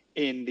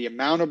in the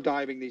amount of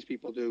diving these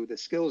people do, the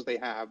skills they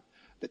have,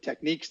 the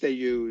techniques they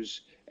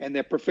use, and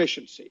their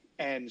proficiency.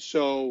 And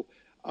so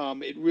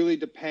it really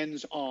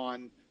depends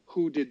on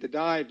who did the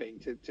diving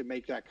to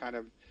make that kind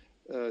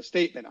of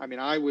statement. I mean,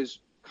 I was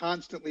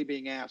constantly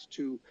being asked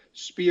to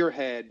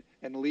spearhead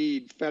and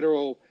lead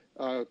federal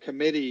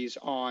committees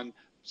on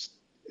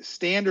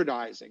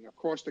standardizing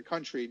across the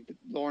country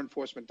law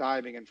enforcement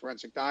diving and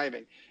forensic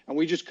diving, and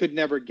we just could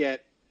never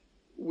get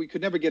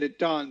it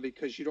done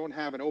because you don't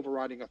have an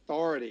overriding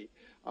authority.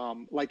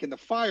 Like in the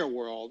fire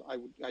world,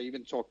 I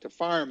even talked to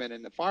firemen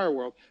in the fire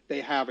world.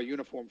 They have a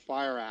Uniform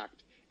Fire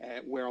Act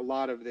where a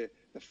lot of the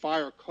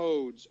fire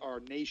codes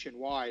are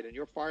nationwide, and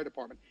your fire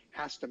department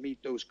has to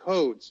meet those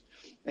codes.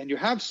 And you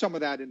have some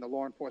of that in the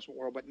law enforcement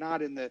world, but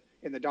not in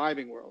the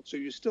diving world. So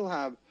you still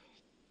have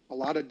a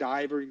lot of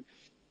diving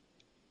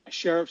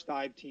sheriff's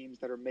dive teams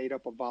that are made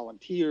up of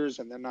volunteers,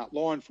 and they're not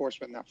law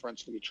enforcement, not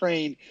forensically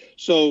trained.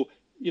 So,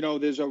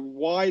 there's a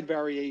wide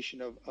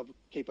variation of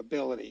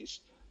capabilities,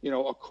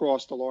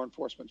 across the law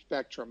enforcement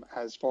spectrum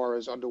as far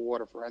as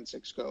underwater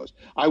forensics goes.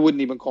 I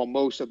wouldn't even call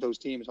most of those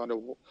teams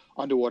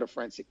underwater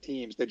forensic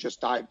teams. They're just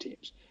dive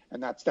teams.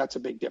 And that's a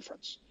big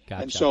difference.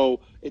 Gotcha. And so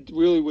it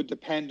really would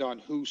depend on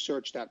who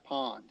searched that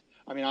pond.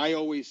 I mean, I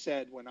always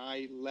said when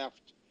I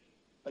left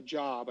a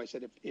job, I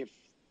said, if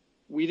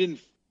we didn't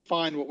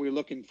find what we were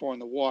looking for in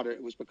the water,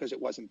 it was because it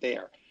wasn't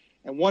there.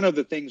 And one of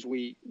the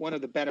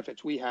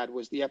benefits we had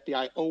was the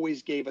FBI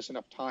always gave us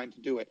enough time to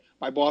do it.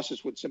 My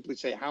bosses would simply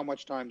say, how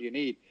much time do you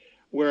need?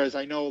 Whereas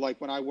I know, like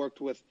when I worked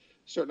with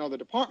certain other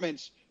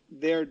departments,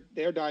 their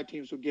dive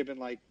teams were given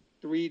like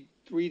three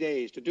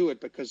days to do it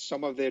because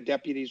some of their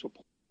deputies were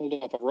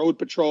pulled off a road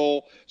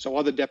patrol. So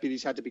other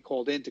deputies had to be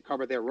called in to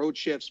cover their road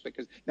shifts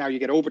because now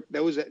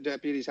those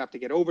deputies have to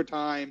get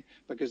overtime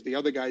because the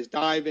other guy's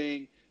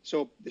diving.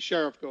 So the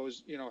sheriff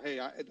goes, hey,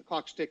 the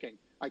clock's ticking.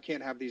 I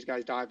can't have these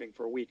guys diving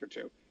for a week or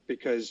two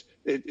because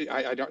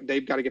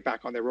they've got to get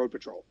back on their road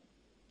patrol.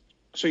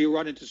 So you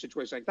run into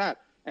situations like that.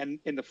 And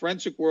in the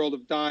forensic world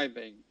of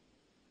diving,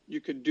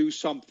 you can do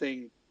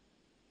something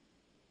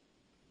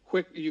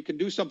quick. You can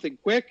do something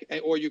quick,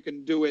 or you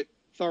can do it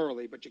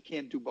thoroughly, but you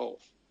can't do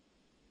both.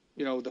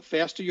 The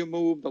faster you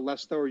move, the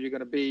less thorough you're going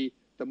to be,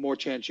 the more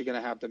chance you're going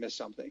to have to miss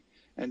something.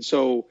 And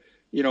so,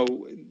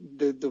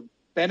 the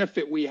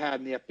benefit we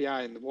had in the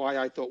FBI and why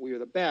I thought we were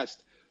the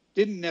best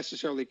didn't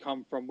necessarily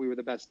come from we were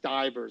the best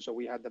divers or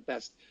we had the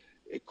best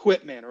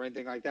equipment or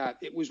anything like that.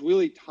 It was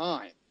really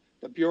time.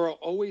 The Bureau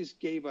always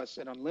gave us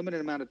an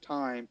unlimited amount of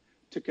time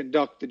to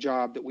conduct the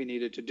job that we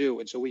needed to do.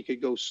 And so we could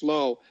go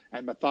slow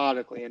and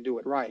methodically and do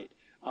it right.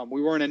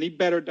 We weren't any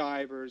better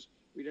divers.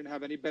 We didn't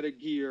have any better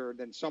gear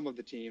than some of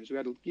the teams. We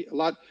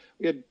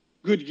had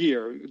good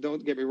gear,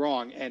 don't get me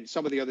wrong. And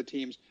some of the other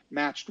teams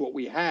matched what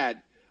we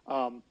had.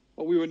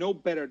 But we were no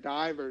better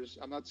divers.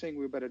 I'm not saying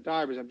we were better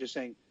divers. I'm just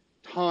saying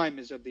time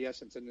is of the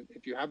essence. And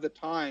if you have the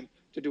time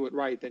to do it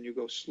right, then you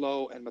go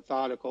slow and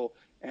methodical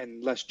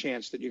and less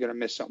chance that you're going to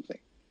miss something.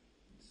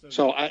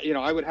 So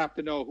I would have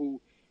to know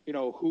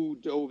who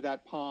dove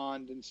that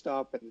pond and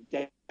stuff and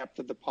the depth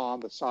of the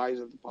pond, the size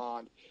of the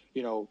pond,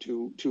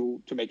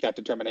 to make that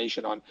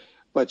determination on.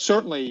 But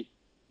certainly,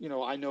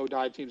 I know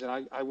dive teams,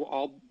 and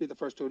I'll be the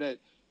first to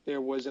admit,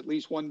 there was at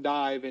least one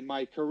dive in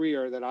my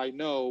career that I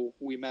know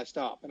we messed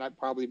up, and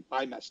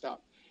I messed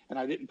up, and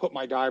I didn't put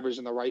my divers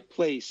in the right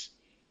place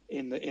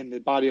in the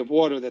body of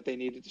water that they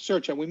needed to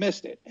search, and we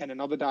missed it. And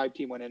another dive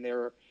team went in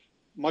there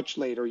much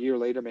later, a year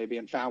later maybe,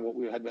 and found what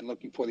we had been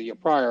looking for the year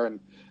prior. And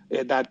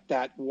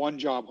that one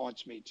job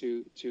haunts me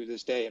to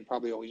this day, and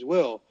probably always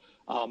will,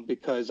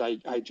 because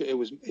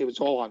it was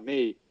all on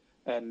me.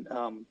 And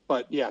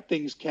but yeah,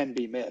 things can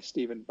be missed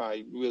even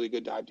by really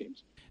good dive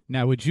teams.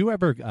 Now, would you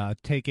ever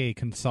take a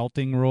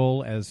consulting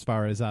role as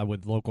far as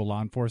with local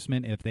law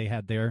enforcement if they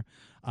had their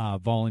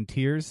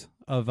volunteers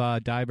of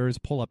divers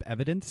pull up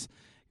evidence?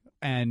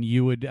 And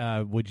you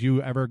would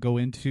you ever go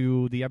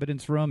into the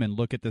evidence room and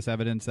look at this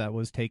evidence that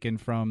was taken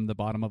from the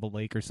bottom of a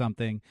lake or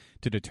something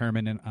to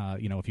determine,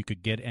 if you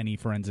could get any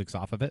forensics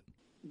off of it?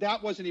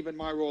 That wasn't even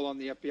my role on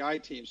the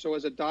FBI team. So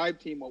as a dive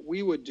team, what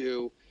we would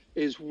do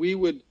is we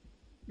would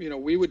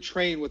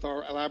train with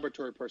our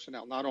laboratory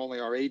personnel, not only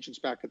our agents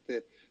back at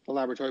the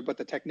laboratory, but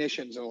the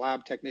technicians and the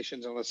lab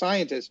technicians and the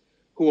scientists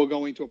who are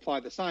going to apply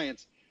the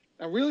science.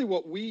 And really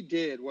what we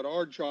did, what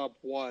our job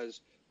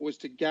was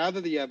to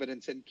gather the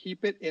evidence and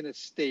keep it in a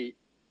state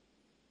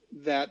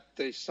that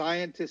the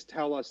scientists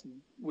tell us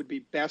would be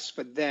best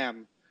for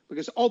them,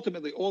 because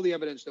ultimately all the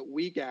evidence that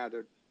we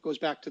gathered goes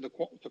back to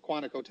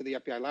Quantico, to the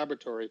FBI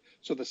laboratory,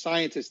 so the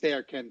scientists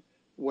there can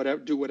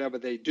do whatever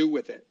they do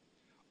with it.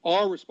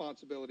 Our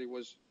responsibility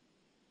was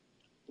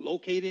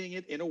locating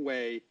it in a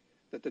way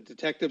that the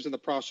detectives and the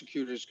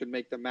prosecutors could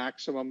make the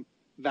maximum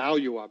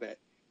value of it,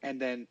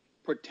 and then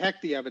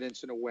protect the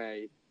evidence in a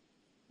way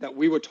that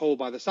we were told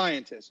by the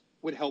scientists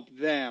would help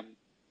them,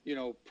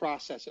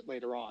 process it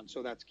later on.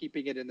 So that's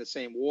keeping it in the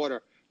same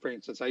water. For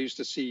instance, I used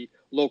to see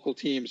local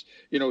teams,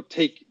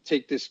 take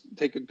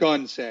a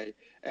gun, say,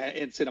 and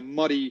it's in a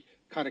muddy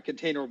kind of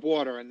container of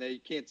water and they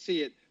can't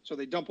see it. So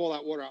they dump all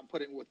that water out and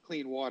put it with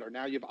clean water.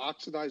 Now you've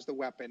oxidized the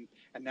weapon,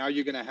 and now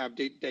you're going to have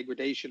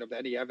degradation of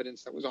any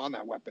evidence that was on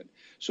that weapon.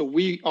 So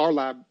our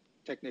lab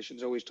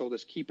technicians always told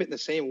us, keep it in the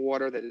same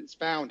water that it's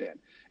found in,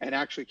 and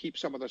actually keep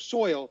some of the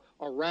soil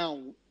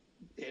around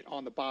it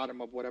on the bottom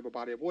of whatever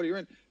body of water you're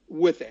in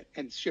with it,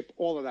 and ship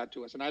all of that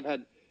to us. And I've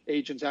had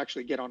agents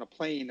actually get on a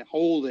plane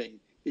holding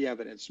the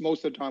evidence.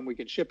 Most of the time we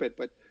can ship it,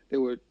 but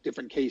there were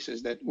different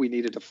cases that we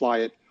needed to fly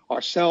it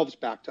ourselves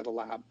back to the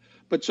lab.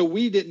 But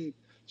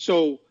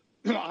so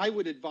I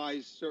would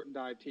advise certain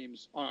dive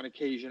teams on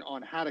occasion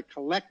on how to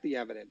collect the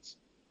evidence,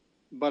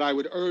 but I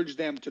would urge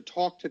them to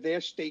talk to their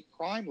state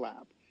crime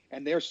lab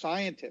and their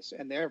scientists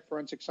and their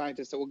forensic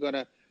scientists that were going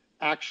to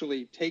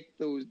actually take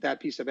that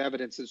piece of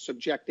evidence and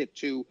subject it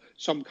to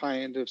some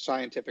kind of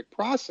scientific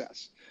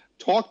process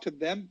talk to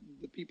them,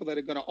 the people that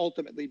are going to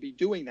ultimately be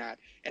doing that,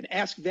 and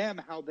ask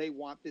them how they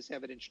want this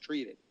evidence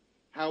treated,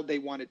 how they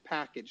want it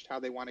packaged, how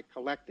they want it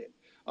collected.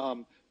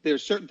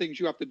 There's certain things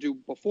you have to do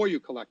before you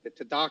collect it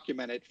to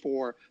document it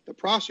for the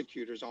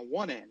prosecutors on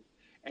one end.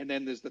 And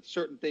then there's the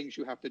certain things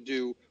you have to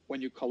do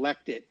when you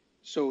collect it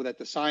so that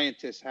the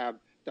scientists have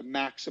the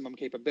maximum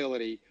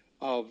capability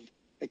of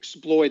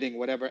exploiting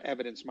whatever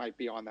evidence might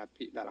be on that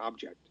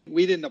object.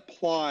 We didn't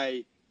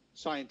apply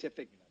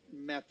scientific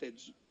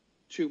methods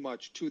too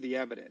much to the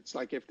evidence.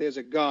 Like if there's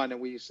a gun and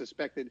we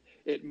suspected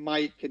it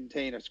might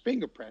contain a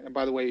fingerprint, and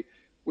by the way,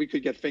 we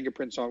could get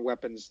fingerprints on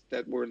weapons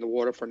that were in the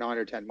water for 9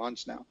 or 10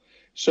 months now.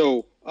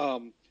 So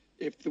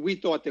if we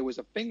thought there was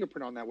a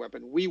fingerprint on that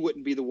weapon, we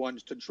wouldn't be the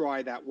ones to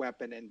dry that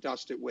weapon and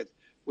dust it with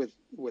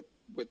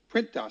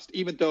print dust,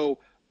 even though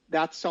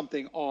that's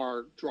something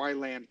our dry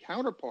land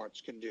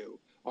counterparts can do.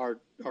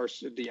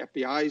 The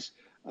FBI's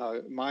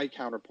my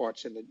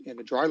counterparts in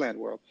the dry land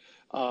world,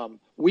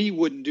 we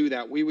wouldn't do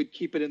that. We would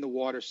keep it in the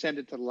water, send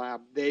it to the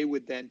lab. They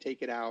would then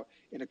take it out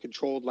in a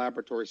controlled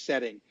laboratory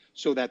setting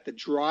so that the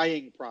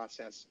drying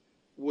process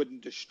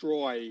wouldn't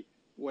destroy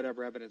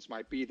whatever evidence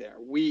might be there.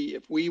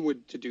 If we were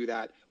to do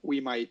that, we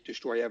might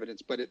destroy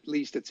evidence, but at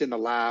least it's in the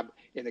lab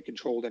in a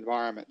controlled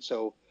environment.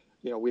 So,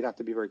 we'd have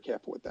to be very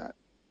careful with that.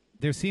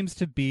 There seems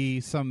to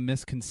be some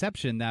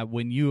misconception that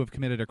when you have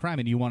committed a crime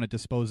and you want to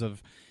dispose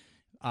of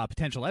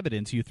potential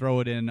evidence, you throw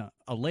it in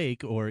a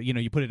lake, or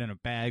you put it in a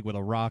bag with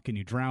a rock and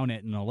you drown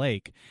it in a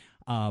lake.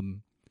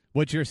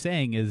 What you're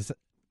saying is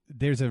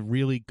there's a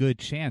really good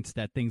chance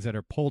that things that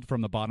are pulled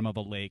from the bottom of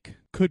a lake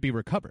could be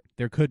recovered.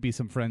 There could be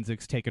some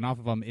forensics taken off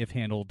of them if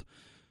handled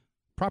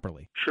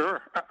properly.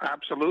 Sure,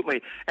 absolutely.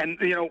 And,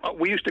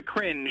 we used to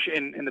cringe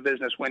in the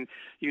business when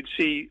you'd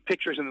see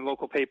pictures in the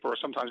local paper or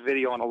sometimes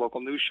video on a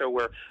local news show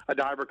where a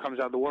diver comes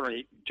out of the water and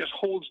he just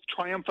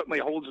triumphantly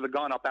holds the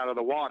gun up out of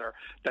the water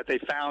that they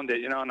found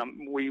it,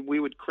 and we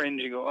would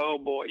cringe and go, oh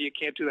boy, you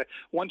can't do that.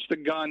 Once the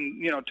gun,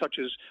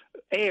 touches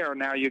air,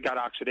 now you got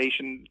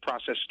oxidation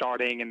process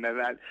starting, and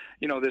that,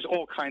 there's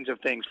all kinds of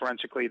things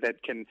forensically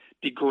that can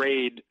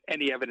degrade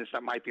any evidence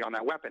that might be on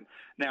that weapon.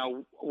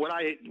 Now,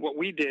 what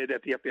we did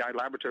at the FBI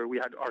laboratory, we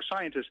had our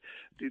scientists,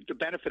 the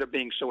benefit of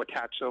being so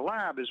attached to the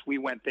lab is we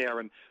went there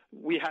and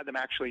we had them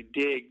actually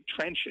dig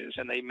trenches,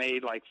 and they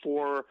made like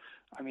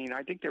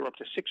I think they were up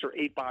to 6 or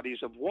 8 bodies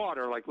of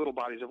water, like little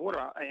bodies of water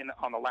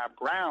on the lab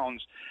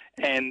grounds,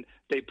 and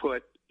they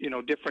put,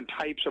 different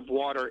types of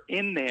water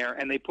in there,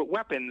 and they put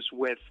weapons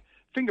with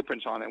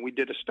fingerprints on it. And we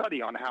did a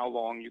study on how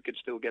long you could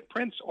still get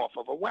prints off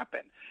of a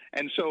weapon.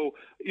 And so,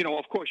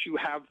 of course, you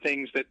have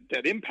things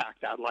that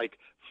impact that, like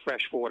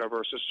fresh water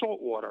versus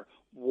salt water,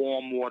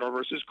 warm water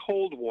versus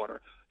cold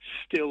water,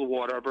 still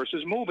water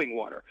versus moving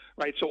water,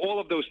 right? So all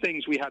of those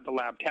things we had the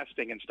lab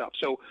testing and stuff.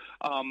 So,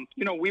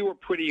 we were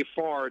pretty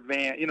far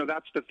advanced.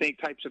 That's the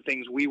types of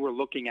things we were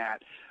looking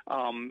at,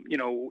 in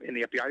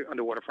the FBI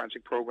underwater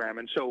forensic program.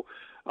 And so,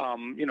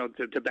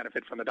 to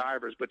benefit from the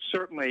divers. But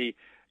certainly,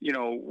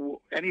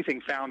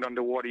 anything found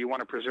underwater you want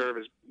to preserve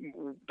as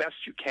best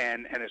you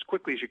can and as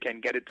quickly as you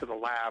can, get it to the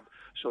lab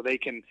so they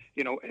can,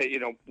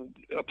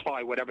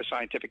 apply whatever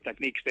scientific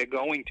techniques they're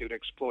going to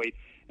exploit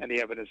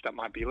any evidence that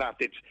might be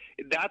left.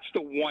 That's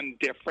the one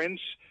difference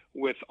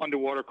with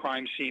underwater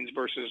crime scenes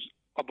versus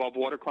above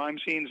water crime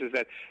scenes, is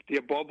that the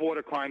above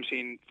water crime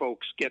scene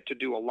folks get to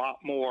do a lot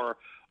more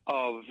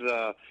of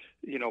the,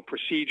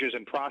 procedures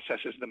and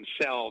processes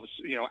themselves,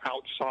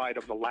 outside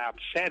of the lab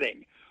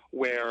setting,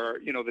 where,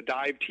 the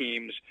dive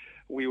teams,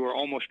 we were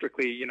almost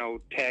strictly,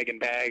 tag and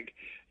bag,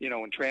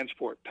 and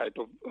transport type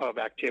of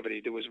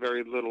activity. There was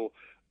very little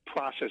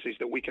processes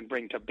that we can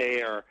bring to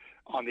bear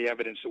on the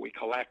evidence that we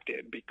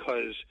collected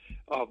because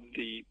of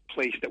the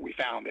place that we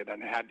found it,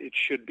 and it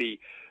should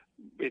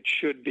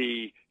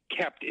be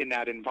kept in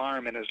that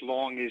environment as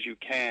long as you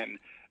can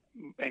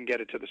and get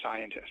it to the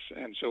scientists.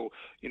 And so,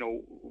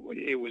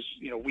 it was,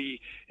 we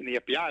in the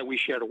FBI, we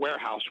shared a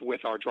warehouse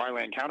with our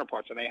dryland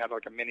counterparts, and they had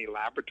like a mini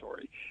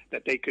laboratory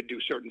that they could do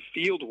certain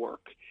field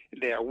work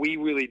there. We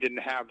really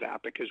didn't have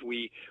that because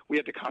we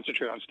had to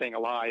concentrate on staying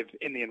alive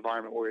in the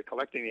environment where we were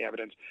collecting the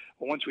evidence.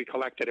 But once we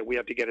collected it, we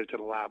had to get it to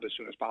the lab as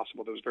soon as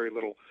possible. There was very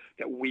little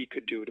that we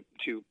could do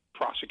to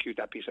prosecute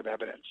that piece of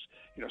evidence,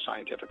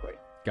 scientifically.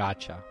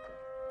 Gotcha.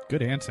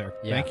 Good answer.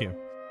 Yeah. Thank you.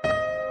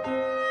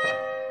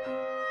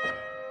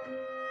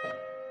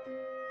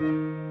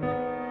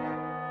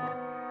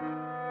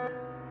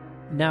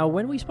 Now,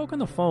 when we spoke on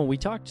the phone, we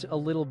talked a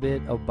little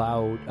bit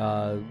about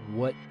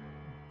what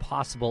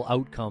possible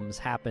outcomes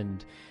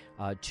happened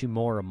to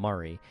Maura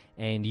Murray,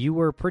 and you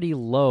were pretty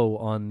low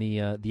on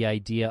the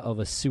idea of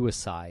a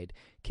suicide.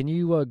 Can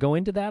you go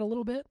into that a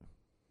little bit?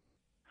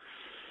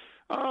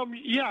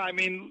 Yeah, I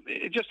mean,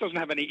 it just doesn't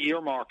have any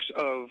earmarks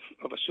of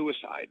a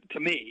suicide to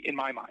me, in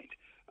my mind.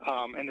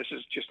 And this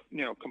is just,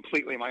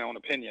 completely my own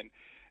opinion.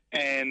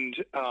 And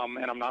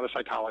I'm not a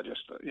psychologist,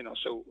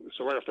 so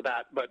right off the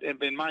bat. But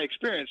in my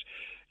experience,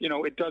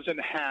 it doesn't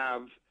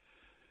have,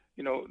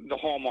 the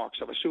hallmarks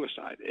of a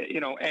suicide.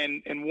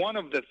 And one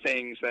of the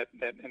things that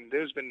and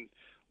there's been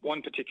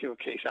one particular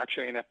case.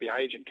 Actually, an FBI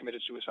agent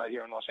committed suicide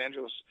here in Los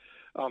Angeles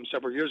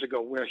several years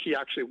ago, where he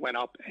actually went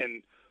up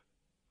and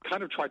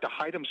kind of tried to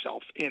hide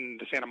himself in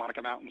the Santa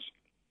Monica Mountains.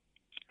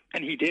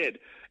 And he did.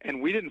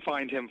 And we didn't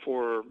find him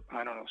for,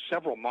 I don't know,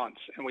 several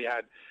months. And we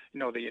had,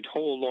 the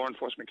whole law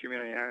enforcement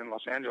community in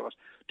Los Angeles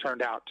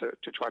turned out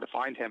to try to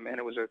find him. And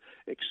it was an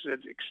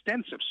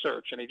extensive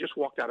search. And he just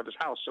walked out of his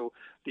house. So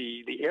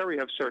the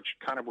area of search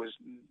kind of was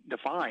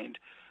defined,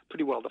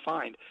 pretty well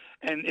defined.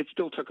 And it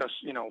still took us,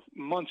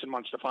 months and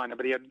months to find him.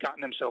 But he had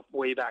gotten himself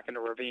way back in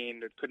a ravine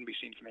that couldn't be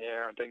seen from the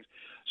air and things.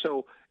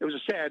 So it was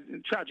a sad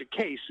and tragic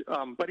case.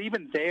 But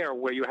even there,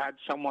 where you had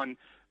someone,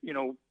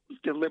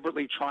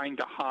 deliberately trying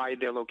to hide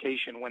their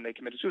location when they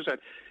committed suicide,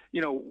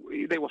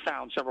 they were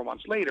found several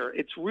months later.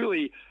 It's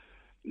really,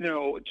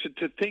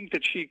 to think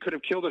that she could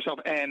have killed herself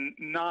and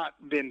not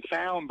been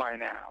found by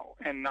now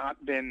and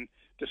not been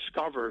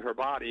discovered, her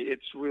body,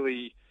 it's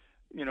really,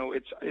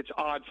 it's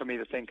odd for me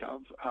to think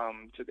of.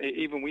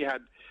 Even we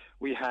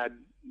had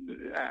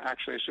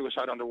actually a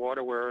suicide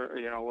underwater where,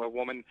 a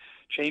woman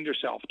chained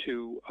herself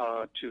to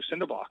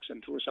cinder blocks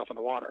and threw herself in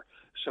the water.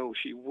 So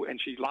she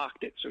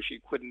locked it so she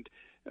couldn't,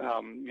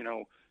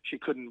 she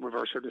couldn't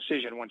reverse her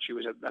decision when she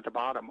was at the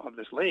bottom of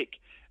this lake.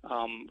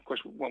 Of course,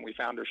 when we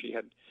found her,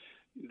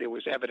 there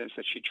was evidence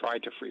that she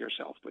tried to free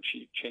herself, but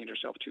she chained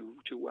herself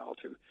too well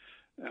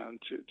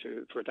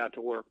for that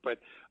to work. But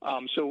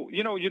so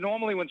you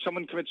normally, when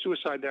someone commits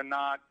suicide, they're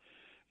not,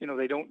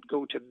 they don't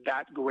go to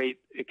that great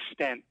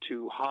extent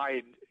to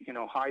hide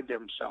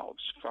themselves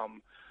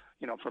from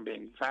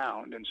being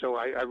found. And so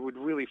I would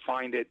really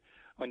find it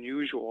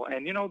unusual.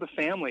 And the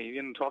family,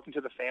 talking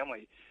to the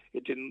family,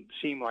 it didn't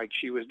seem like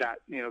she was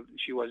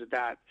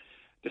that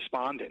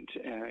despondent.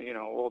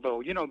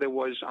 Although there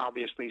was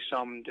obviously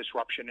some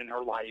disruption in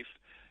her life,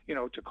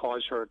 to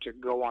cause her to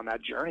go on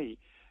that journey,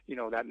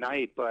 that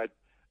night. But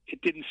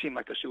it didn't seem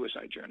like a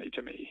suicide journey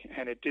to me.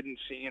 And it didn't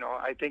seem,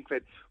 I think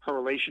that her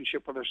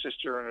relationship with her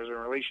sister and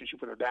her relationship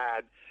with her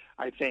dad,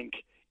 I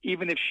think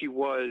even if she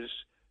was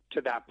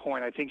to that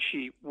point, I think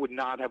she would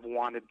not have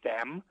wanted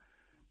them,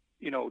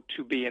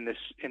 to be in this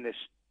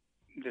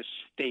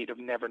state of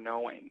never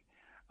knowing.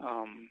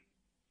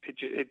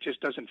 It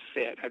just doesn't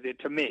fit.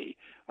 To me,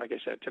 like I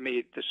said,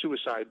 the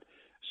suicide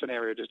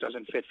scenario just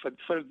doesn't fit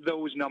for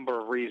those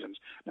number of reasons.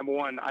 Number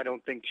one, I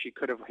don't think she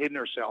could have hidden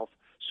herself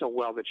so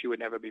well that she would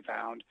never be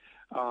found.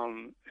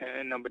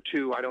 And number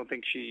two, I don't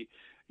think she,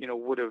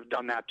 would have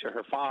done that to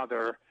her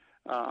father.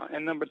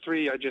 And number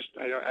three,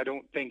 I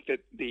don't think that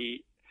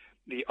the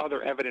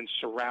other evidence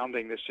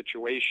surrounding this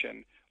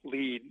situation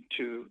lead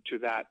to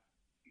that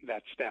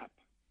step.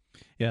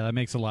 Yeah, that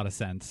makes a lot of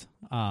sense.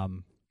 A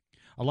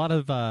lot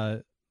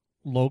of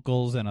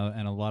locals and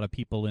a lot of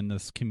people in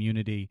this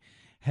community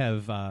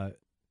have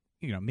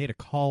made a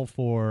call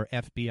for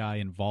FBI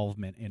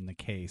involvement in the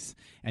case.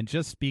 And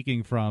just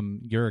speaking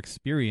from your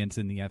experience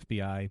in the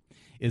FBI,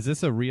 is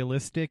this a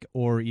realistic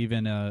or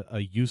even a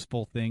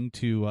useful thing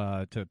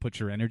to put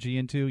your energy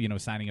into?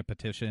 Signing a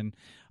petition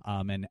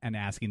and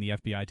asking the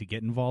FBI to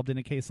get involved in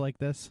a case like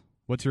this?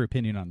 What's your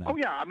opinion on that? Oh,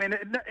 yeah. I mean,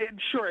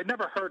 sure, it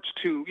never hurts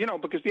to,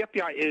 because the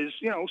FBI is,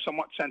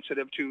 somewhat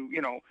sensitive to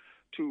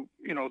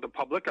the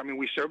public. I mean,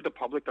 we serve the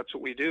public. That's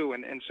what we do.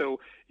 And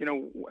so,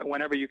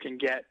 whenever you can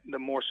get the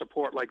more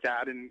support like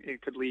that, and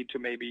it could lead to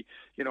maybe,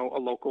 a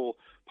local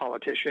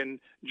politician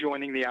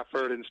joining the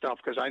effort and stuff.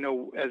 Because I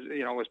know,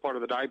 as part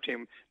of the dive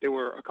team, there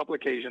were a couple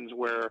occasions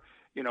where,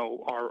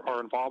 our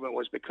involvement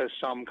was because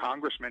some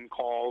congressman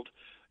called,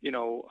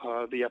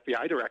 the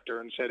FBI director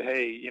and said,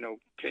 hey,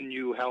 can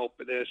you help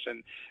with this?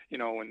 And,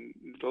 and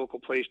the local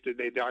place, the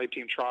dive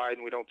team tried,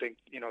 and we don't think,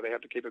 they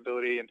have the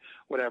capability and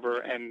whatever.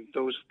 And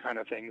those kind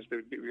of things,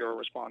 your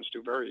response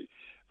to very,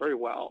 very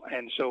well.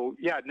 And so,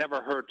 yeah, it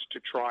never hurts to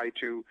try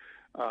to,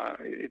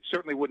 it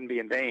certainly wouldn't be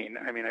in vain.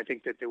 I mean, I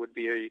think that there would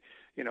be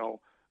a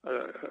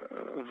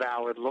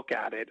valid look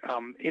at it.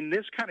 In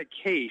this kind of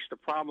case, the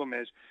problem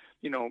is,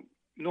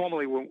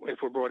 normally if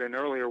we're brought in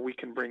earlier, we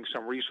can bring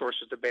some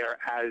resources to bear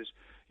as,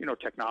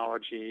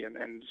 technology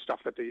and stuff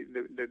that the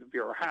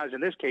Bureau has.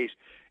 In this case,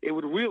 it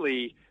would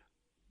really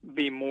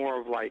be more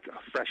of like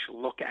a fresh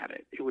look at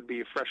it. It would be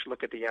a fresh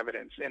look at the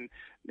evidence. And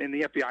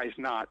the FBI is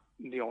not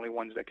the only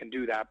ones that can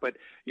do that. But,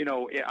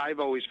 I've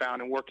always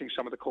found in working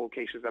some of the cold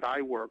cases that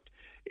I worked,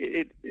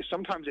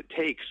 sometimes it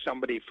takes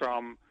somebody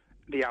from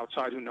the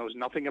outside who knows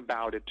nothing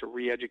about it to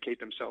re-educate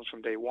themselves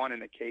from day one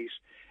in a case.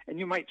 And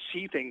you might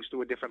see things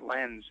through a different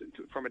lens,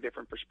 from a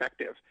different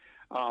perspective,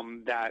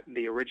 that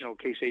the original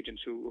case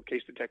agents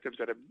case detectives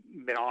that have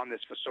been on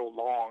this for so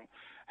long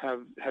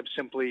have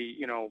simply,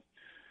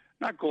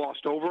 not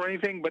glossed over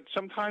anything, but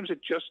sometimes it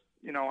just,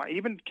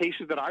 even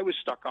cases that I was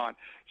stuck on,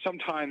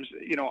 sometimes,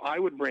 I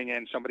would bring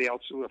in somebody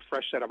else with a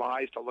fresh set of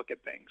eyes to look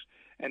at things.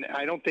 And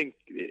I don't think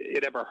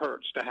it ever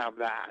hurts to have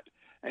that.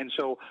 And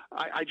so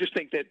I just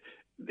think that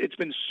it's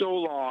been so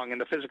long, and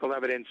the physical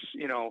evidence,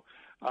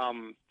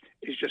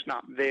 is just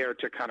not there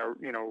to kind of,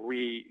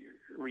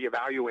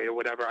 reevaluate or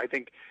whatever. I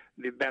think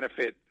the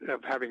benefit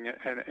of having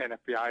an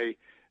FBI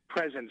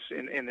presence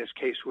in this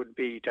case would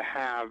be to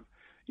have,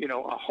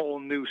 a whole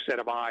new set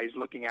of eyes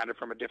looking at it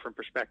from a different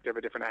perspective,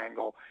 a different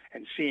angle,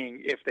 and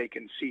seeing if they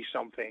can see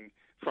something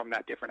from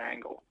that different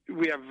angle.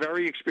 We have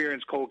very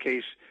experienced cold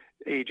case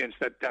agents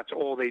that's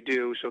all they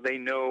do, so they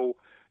know,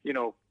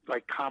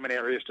 like common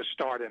areas to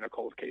start in a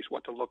cold case,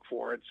 what to look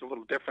for. It's a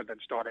little different than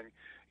starting,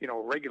 a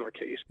regular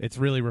case. It's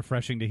really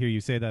refreshing to hear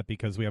you say that,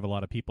 because we have a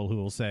lot of people who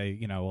will say,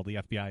 well, the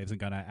FBI isn't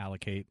going to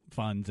allocate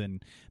funds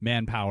and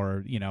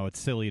manpower. It's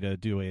silly to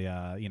do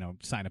a,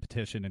 sign a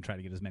petition and try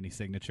to get as many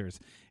signatures.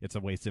 It's a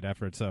wasted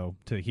effort. So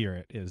to hear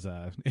it is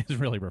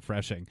really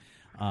refreshing.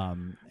 Like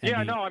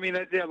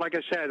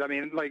I said,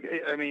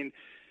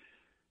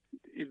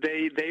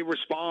 they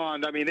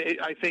respond.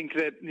 I think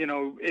that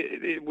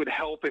it would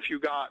help if you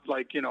got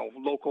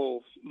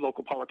local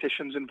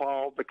politicians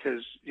involved,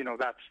 because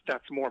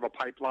that's more of a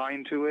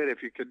pipeline to it.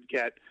 If you could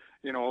get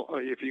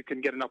if you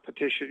can get enough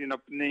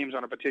names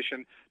on a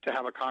petition to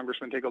have a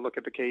congressman take a look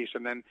at the case,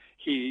 and then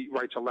he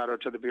writes a letter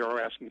to the bureau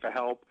asking for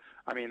help.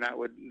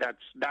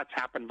 That's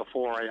happened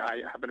before.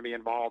 I happen to be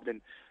involved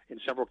in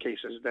several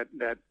cases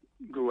that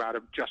grew out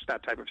of just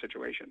that type of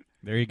situation.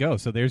 There you go.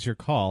 So there's your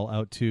call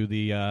out to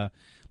the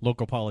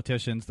local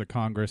politicians, the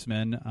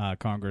congressmen,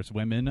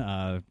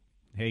 congresswomen.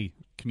 Hey,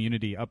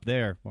 community up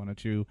there, why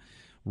don't you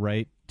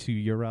write to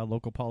your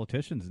local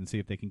politicians and see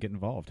if they can get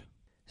involved?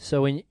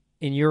 So in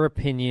your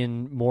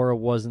opinion, Maura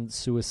wasn't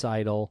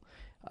suicidal.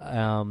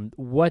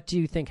 What do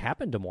you think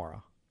happened to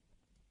Maura?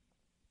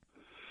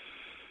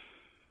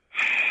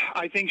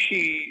 I think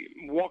she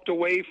walked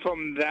away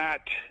from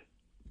that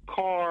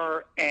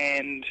car,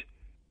 and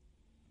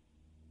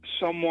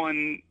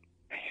someone,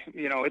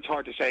 it's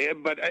hard to say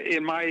it, but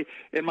in my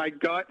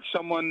gut,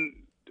 someone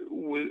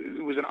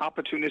was an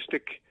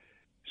opportunistic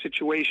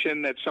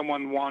situation that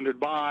someone wandered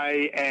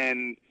by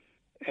and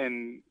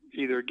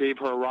either gave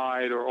her a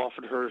ride or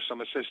offered her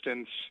some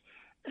assistance,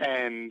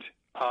 and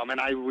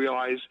I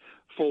realize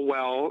full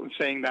well,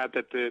 saying that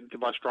the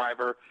bus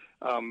driver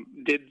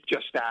did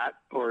just that,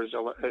 or is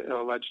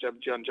alleged to have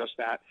done just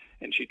that,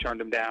 and she turned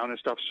him down and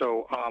stuff.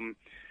 So,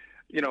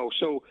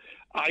 so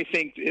I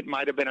think it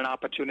might have been an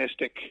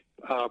opportunistic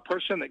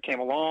person that came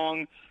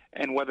along,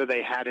 and whether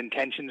they had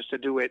intentions to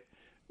do it,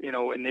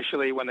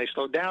 initially when they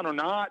slowed down or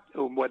not,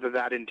 or whether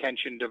that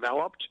intention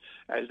developed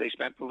as they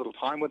spent a little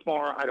time with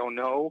Maura, I don't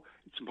know.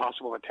 It's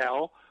impossible to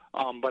tell.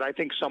 But I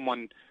think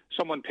someone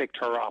picked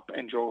her up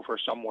and drove her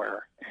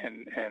somewhere,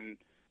 and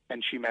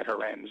she met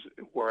her ends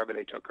wherever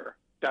they took her.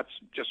 That's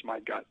just my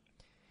gut.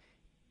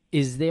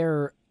 Is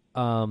there,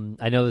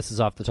 I know this is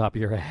off the top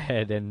of your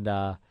head, and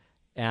I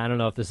don't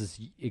know if this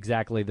is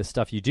exactly the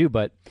stuff you do,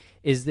 but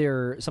is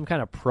there some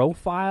kind of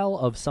profile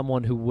of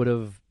someone who would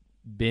have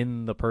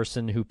been the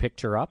person who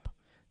picked her up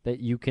that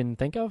you can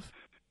think of?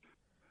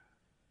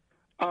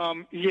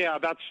 Yeah,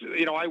 that's,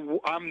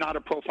 I'm not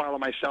a profiler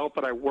myself,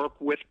 but I work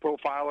with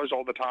profilers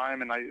all the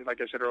time. And like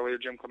I said earlier,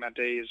 Jim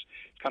Clemente is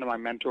kind of my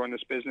mentor in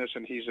this business,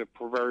 and he's a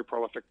very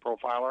prolific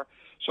profiler.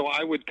 So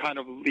I would kind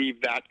of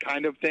leave that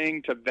kind of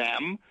thing to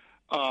them.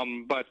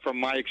 But from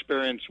my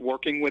experience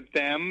working with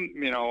them,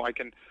 I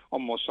can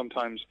almost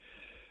sometimes,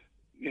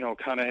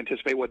 kind of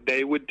anticipate what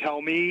they would tell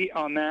me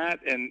on that.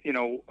 And,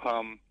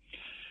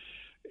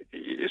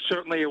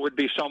 certainly it would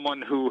be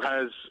someone who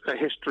has a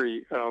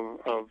history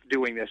of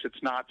doing this.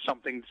 It's not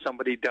something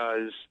somebody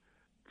does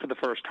for the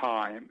first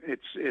time.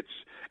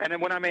 And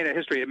then when I mean a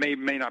history, it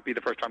may not be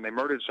the first time they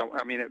murdered someone.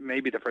 It may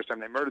be the first time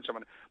they murdered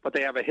someone, but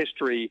they have a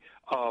history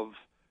of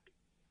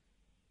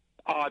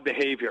odd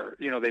behavior.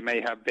 They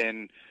may have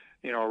been,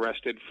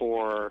 arrested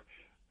for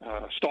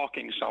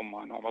stalking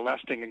someone or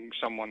molesting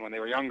someone when they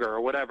were younger or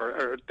whatever,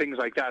 or things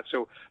like that.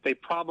 So they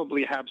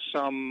probably have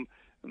some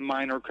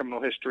minor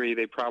criminal history.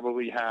 They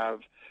probably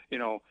have,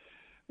 and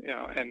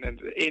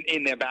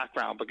in their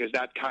background, because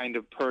that kind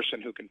of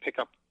person who can pick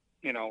up,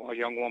 a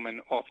young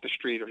woman off the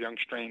street or a young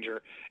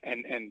stranger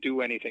and do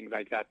anything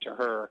like that to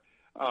her,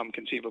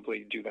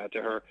 conceivably do that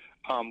to her,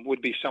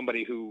 would be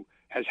somebody who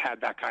has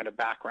had that kind of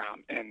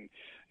background. And,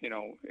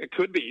 it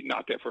could be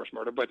not their first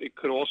murder, but it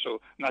could also,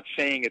 I'm not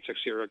saying it's a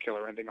serial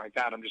killer or anything like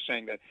that. I'm just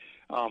saying that,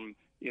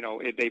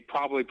 they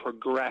probably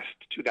progressed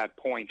to that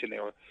point in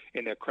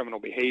their criminal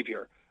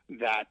behavior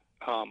that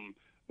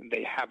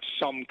they have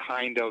some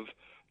kind of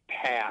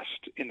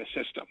past in the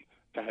system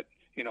that,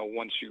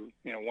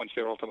 once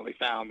they're ultimately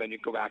found, then you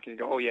go back and you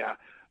go, oh yeah,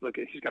 look,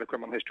 he's got a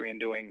criminal history in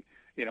doing,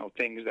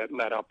 things that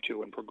led up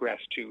to and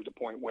progressed to the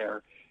point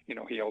where,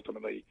 he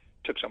ultimately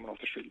took someone off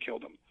the street and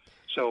killed them.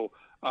 So,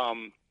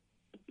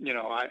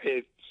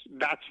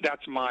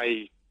 that's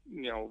my,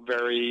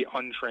 very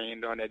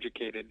untrained,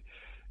 uneducated,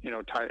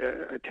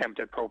 attempt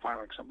at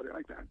profiling somebody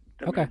like that.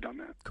 Okay. I've done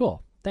that.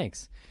 Cool.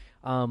 Thanks.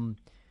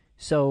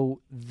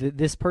 So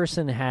this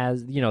person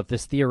has,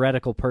 this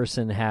theoretical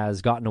person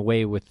has gotten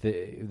away with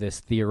this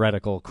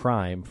theoretical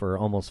crime for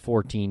almost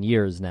 14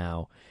 years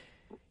now.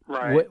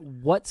 Right.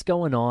 What's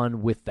going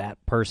on with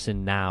that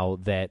person now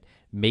that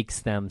makes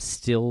them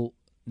still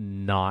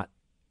not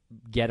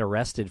get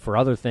arrested for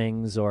other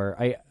things, or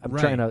I'm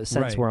trying to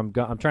sense where I'm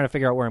going. I'm trying to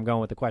figure out where I'm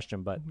going with the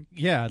question, but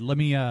yeah, let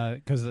me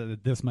because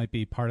this might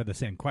be part of the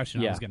same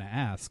question I was going to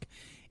ask.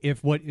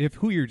 If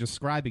who you're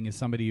describing is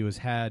somebody who has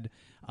had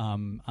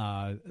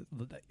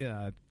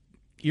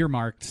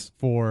earmarked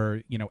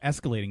for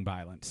escalating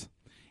violence,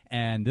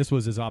 and this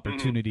was his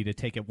opportunity to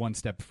take it one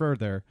step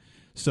further.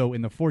 So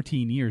in the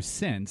 14 years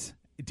since,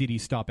 did he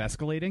stop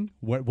escalating?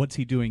 What's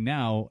he doing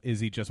now? Is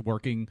he just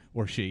working,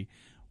 or she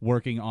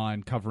working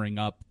on covering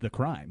up the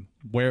crime?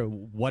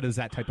 What does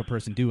that type of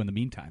person do in the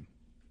meantime,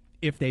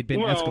 if they'd been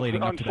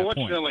escalating up to that point?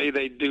 Unfortunately,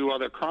 they do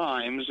other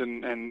crimes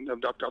and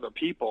abduct other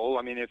people.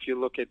 I mean, if you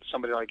look at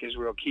somebody like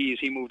Israel Keys,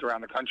 he moved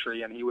around the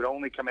country, and he would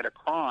only commit a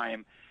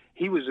crime.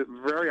 He was a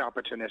very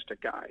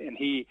opportunistic guy, and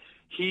he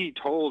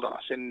told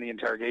us in the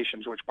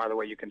interrogations, which, by the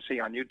way, you can see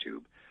on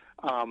YouTube,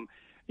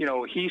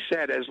 he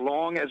said, as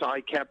long as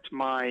I kept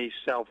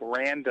myself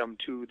random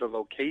to the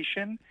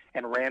location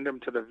and random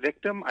to the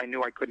victim, I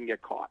knew I couldn't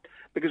get caught.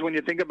 Because when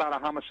you think about a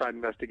homicide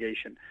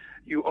investigation,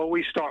 you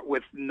always start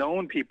with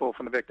known people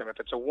from the victim. If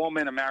it's a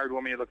woman, a married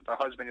woman, you look at the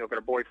husband, you look at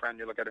a boyfriend,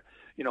 you look at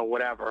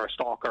whatever, a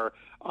stalker.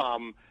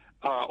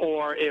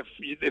 Or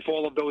if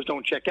all of those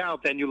don't check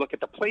out, then you look at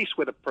the place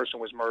where the person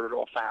was murdered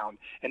or found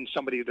and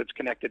somebody that's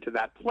connected to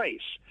that place.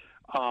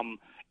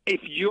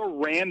 If you're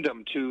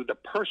random to the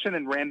person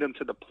and random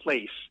to the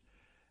place,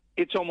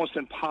 it's almost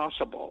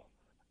impossible.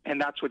 And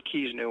that's what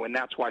Keys knew, and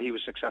that's why he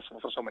was successful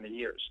for so many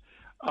years.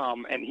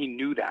 And he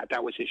knew that.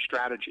 That was his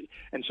strategy.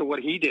 And so what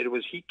he did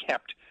was he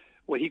kept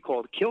what he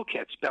called kill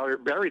kits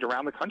buried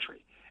around the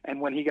country.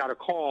 And when he got a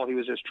call, he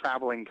was this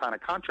traveling kind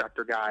of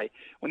contractor guy.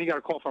 When he got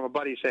a call from a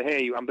buddy, say,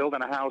 hey, I'm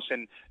building a house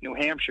in New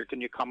Hampshire.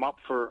 Can you come up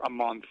for a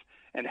month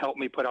and help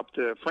me put up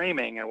the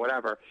framing and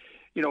whatever?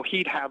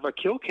 He'd have a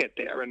kill kit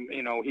there, and,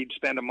 he'd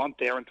spend a month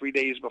there, and 3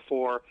 days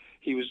before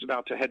he was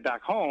about to head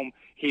back home,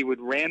 he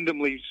would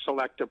randomly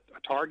select a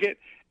target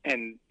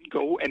and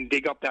go and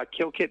dig up that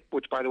kill kit,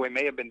 which, by the way,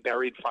 may have been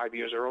buried 5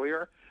 years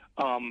earlier.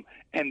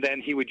 And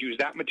then he would use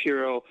that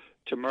material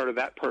to murder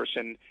that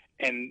person,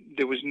 and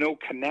there was no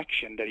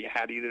connection that he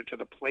had either to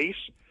the place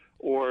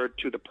or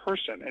to the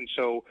person. And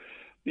so,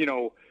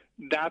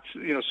 that's,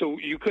 so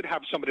you could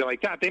have somebody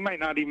like that. They might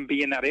not even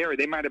be in that area.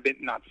 They might have been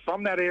not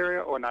from that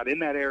area or not in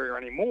that area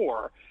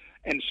anymore.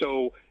 And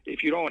so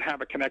if you don't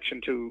have a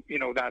connection to,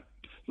 that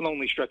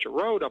lonely stretch of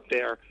road up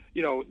there,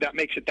 that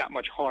makes it that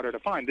much harder to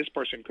find. This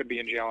person could be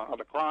in jail on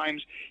other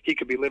crimes. He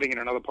could be living in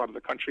another part of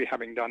the country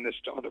having done this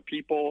to other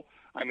people.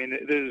 I mean,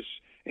 there's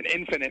an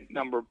infinite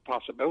number of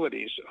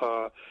possibilities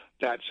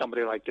that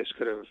somebody like this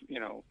could have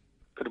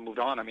moved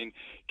on. I mean,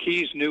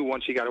 Keys knew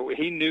once he got away,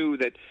 he knew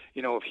that,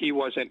 if he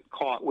wasn't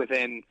caught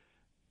within,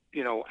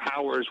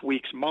 hours,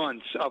 weeks,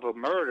 months of a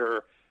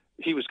murder,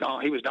 he was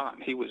gone. He was done.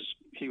 He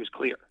was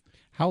clear.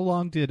 How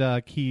long did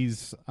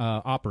Keys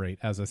operate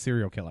as a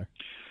serial killer?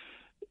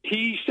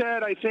 He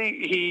said, I think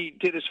he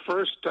did his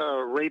first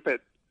rape at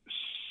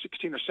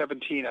 16 or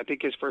 17. I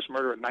think his first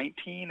murder at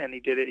 19, and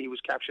he was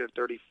captured at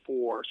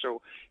 34.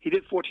 So he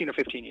did 14 or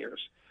 15 years.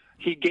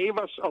 He gave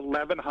us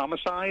 11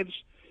 homicides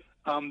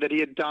that he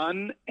had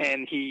done,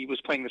 and he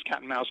was playing this cat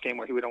and mouse game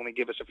where he would only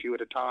give us a few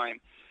at a time.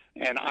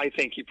 And I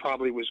think he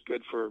probably was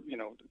good for,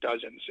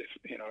 dozens,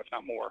 if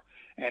not more.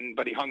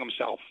 But he hung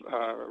himself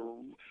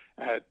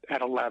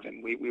at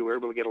 11. We were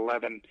able to get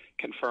 11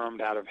 confirmed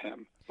out of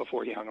him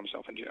before he hung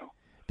himself in jail.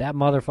 That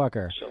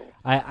motherfucker. So,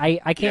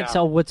 I can't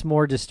tell what's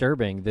more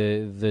disturbing,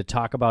 the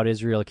talk about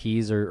Israel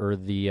Keys or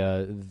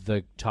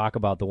the talk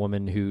about the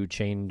woman who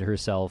chained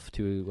herself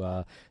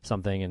to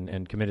something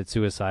and committed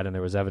suicide, and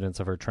there was evidence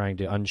of her trying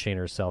to unchain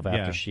herself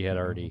after she had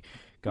already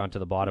gone to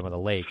the bottom of the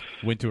lake.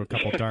 Went to a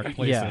couple dark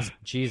places. Yeah,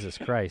 Jesus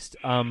Christ.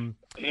 They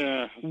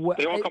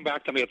all come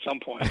back to me at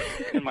some point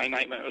in my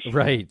nightmares.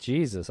 Right,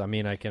 Jesus. I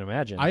mean, I can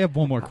imagine. I have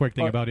one more quick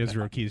thing about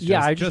Israel Keys.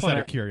 I just out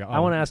of curiosity.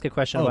 I want to ask a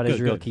question about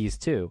Israel Keys,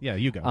 too. Yeah,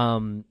 you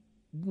go.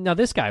 Now,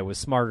 this guy was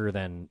smarter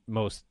than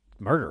most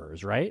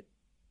murderers, right?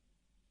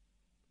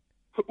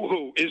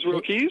 Who? Israel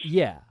Keys?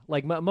 Yeah.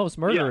 Like, most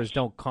murderers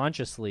don't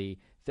consciously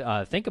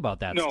think about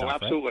that stuff, No,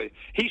 absolutely. Right?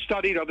 He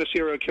studied other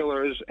serial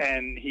killers,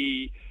 and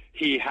he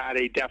had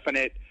a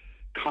definite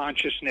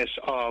consciousness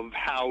of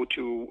how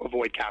to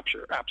avoid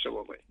capture.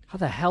 Absolutely. How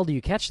the hell do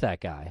you catch that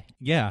guy?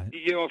 Yeah.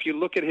 If you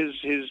look at his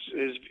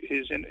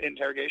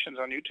interrogations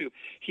on YouTube,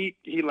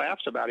 he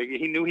laughs about it.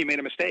 He knew he made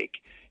a mistake.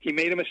 He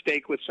made a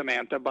mistake with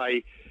Samantha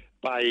by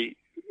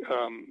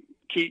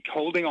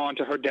holding on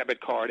to her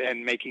debit card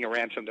and making a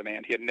ransom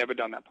demand. He had never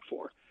done that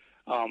before.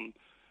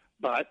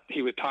 But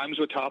times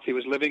were tough. He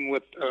was living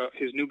with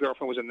his new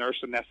girlfriend was a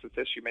nurse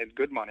anesthetist. She made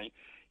good money.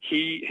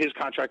 His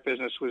contract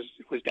business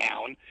was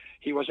down.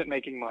 He wasn't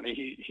making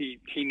money.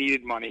 He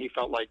needed money. He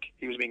felt like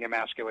he was being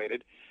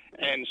emasculated,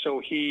 and so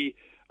he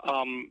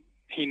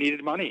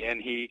needed money.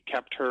 And he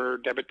kept her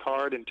debit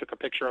card and took a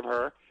picture of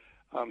her.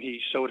 He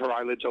sewed her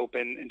eyelids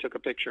open and took a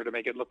picture to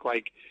make it look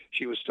like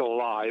she was still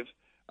alive.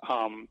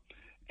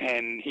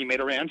 And he made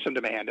a ransom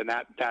demand, and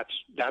that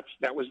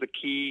was the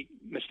key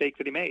mistake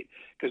that he made,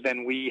 because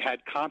then we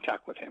had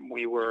contact with him.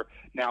 We were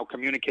now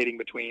communicating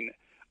between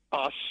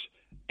us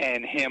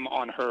and him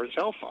on her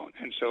cell phone.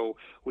 And so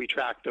we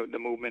tracked the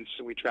movements,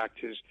 we tracked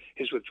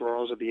his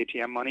withdrawals of the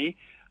ATM money,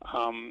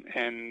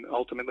 and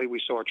ultimately we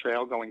saw a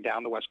trail going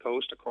down the West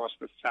Coast across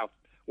the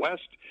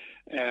Southwest,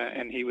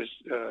 and he was,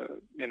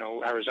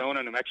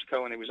 Arizona, New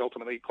Mexico, and he was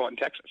ultimately caught in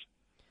Texas.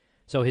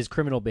 So his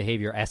criminal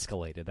behavior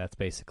escalated. That's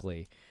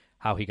basically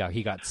how he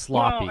got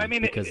sloppy. Well, I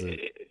mean, because of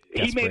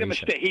he made a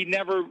mistake. He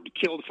never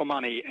killed for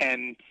money,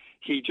 and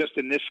he just,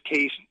 in this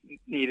case,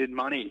 needed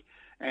money.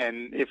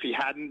 And if he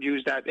hadn't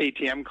used that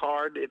ATM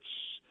card,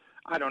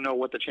 I don't know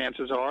what the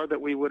chances are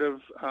that we would have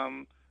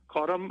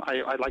caught him.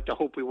 I'd like to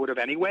hope we would have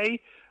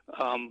anyway,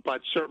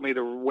 but certainly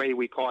the way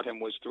we caught him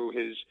was through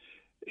his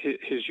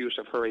use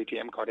of her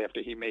ATM card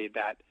after he made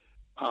that,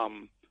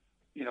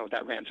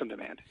 that ransom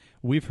demand.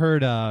 We've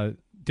heard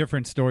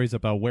different stories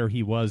about where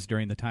he was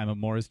during the time of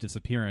Maura's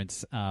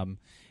disappearance,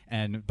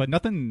 but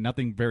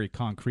nothing very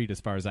concrete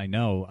as far as I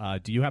know.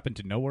 Do you happen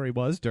to know where he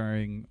was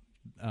during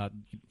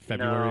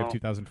February of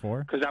 2004?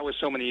 Because that was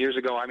so many years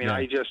ago. I mean, yeah.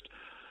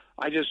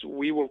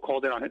 We were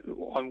called in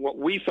on what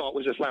we thought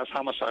was his last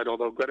homicide,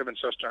 although Greta Van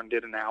Susteren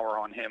did an hour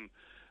on him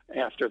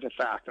after the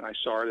fact, and I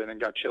saw it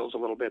and got chills a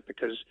little bit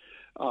because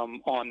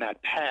on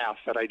that path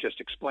that I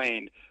just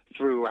explained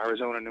through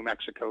Arizona, New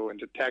Mexico,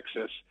 into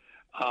Texas,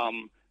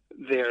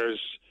 there's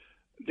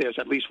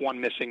at least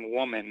one missing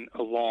woman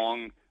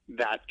along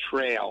that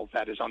trail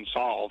that is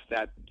unsolved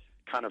that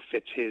kind of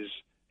fits his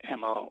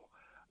MO.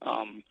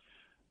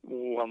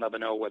 We'll never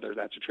know whether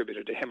that's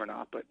attributed to him or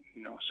not, but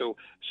so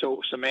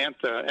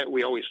Samantha,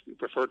 we always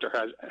refer to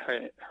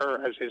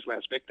her as his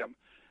last victim,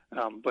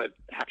 but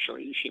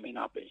actually she may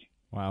not be.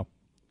 Wow.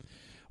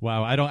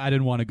 I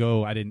didn't want to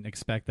go. I didn't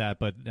expect that,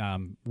 but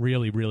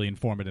really, really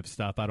informative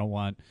stuff. I don't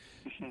want.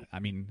 I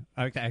mean,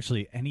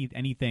 actually,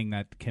 anything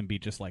that can be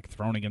just like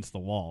thrown against the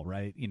wall,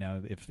 right?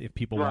 If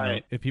people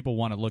want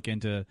to look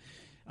into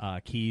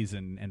Keyes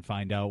and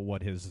find out where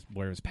his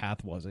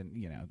path was,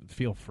 and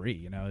feel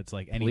free. It's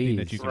like anything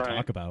that you can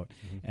talk about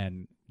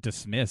and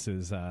dismiss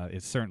is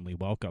certainly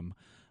welcome.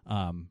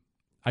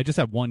 I just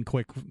have one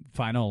quick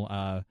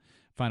final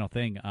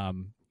thing.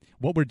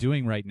 What we're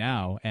doing right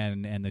now,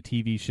 and the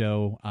TV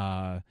show,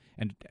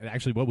 and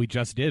actually what we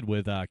just did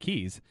with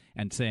Keyes,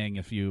 and saying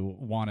if you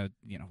want to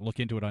look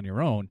into it on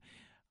your own.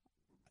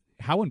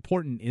 How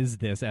important is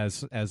this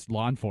as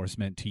law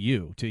enforcement to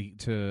you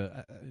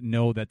to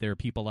know that there are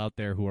people out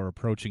there who are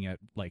approaching it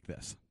like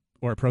this,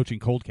 or approaching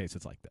cold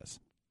cases like this?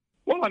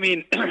 Well, I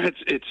mean,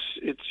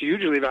 it's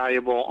hugely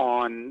valuable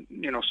on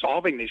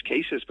solving these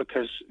cases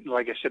because,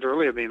 like I said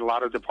earlier, I mean, a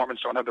lot of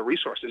departments don't have the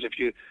resources.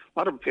 A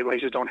lot of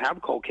places don't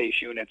have cold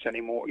case units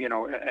anymore.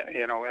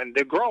 And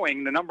they're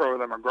growing. The number of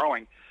them are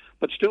growing,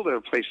 but still there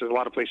are a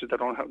lot of places that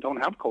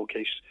don't have cold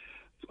case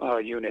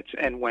units.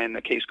 And when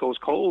the case goes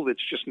cold,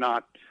 it's just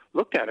not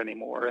looked at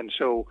anymore. And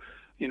so,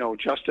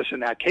 justice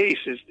in that case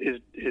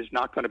is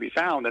not going to be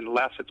found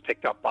unless it's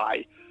picked up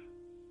by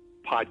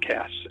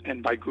podcasts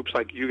and by groups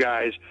like you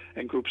guys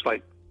and groups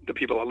like the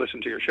people that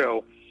listen to your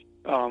show.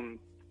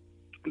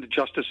 The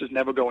justice is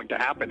never going to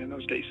happen in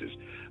those cases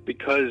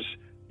because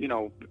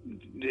the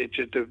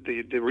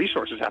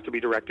resources have to be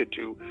directed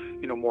to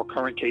more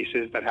current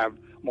cases that have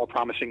more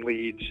promising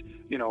leads,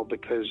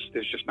 because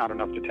there's just not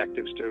enough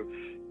detectives to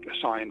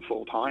assign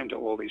full time to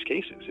all these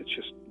cases.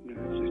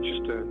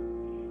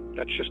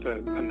 That's just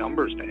a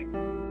numbers thing.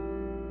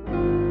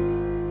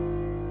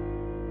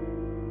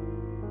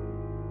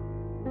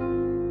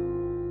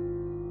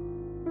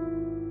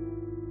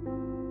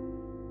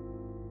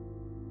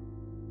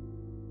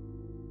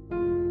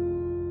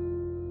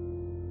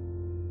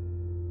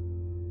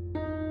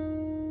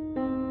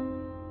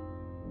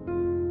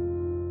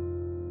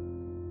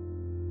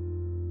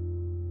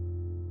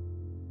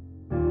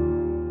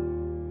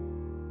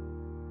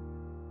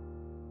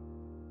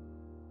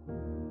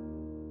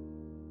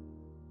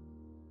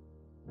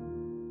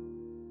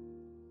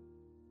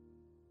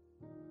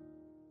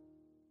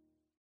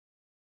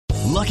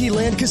 Lucky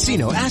Land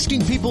Casino,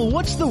 asking people,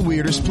 what's the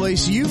weirdest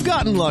place you've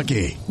gotten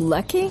lucky?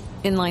 Lucky?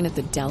 In line at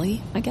the deli,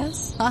 I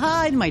guess?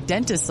 Aha, in my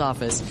dentist's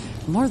office.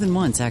 More than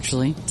once,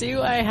 actually. Do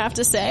I have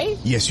to say?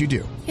 Yes, you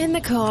do. In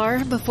the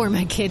car before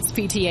my kids'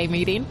 PTA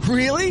meeting.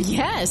 Really?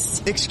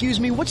 Yes. Excuse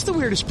me, what's the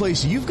weirdest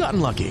place you've gotten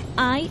lucky?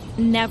 I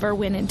never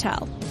win and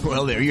tell.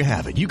 Well, there you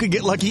have it. You can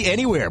get lucky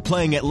anywhere,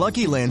 playing at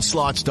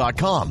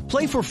LuckyLandSlots.com.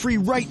 Play for free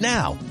right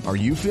now. Are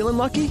you feeling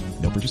lucky?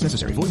 No purchase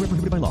necessary. Void where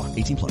prohibited by law.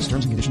 18+.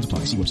 Terms and conditions apply.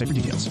 See website for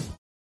details.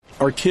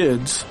 Our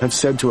kids have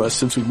said to us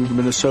since we moved to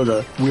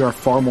Minnesota, we are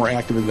far more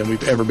active than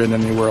we've ever been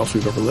anywhere else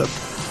we've ever lived.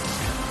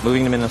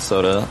 Moving to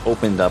Minnesota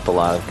opened up a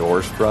lot of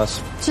doors for us.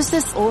 Just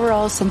this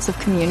overall sense of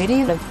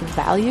community, the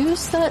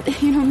values that,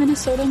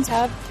 Minnesotans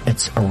have.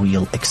 It's a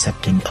real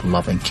accepting,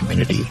 loving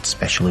community,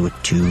 especially with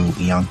 2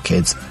 young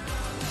kids.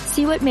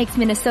 See what makes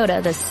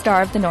Minnesota the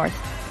star of the North.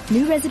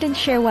 New residents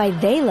share why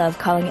they love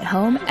calling it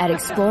home at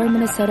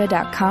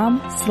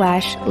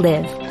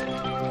exploringminnesota.com/live.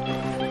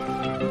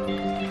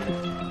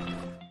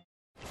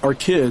 Our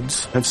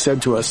kids have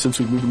said to us since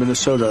we moved to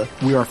Minnesota,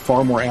 we are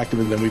far more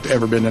active than we've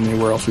ever been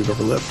anywhere else we've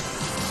ever lived.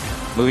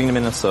 Moving to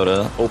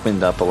Minnesota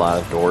opened up a lot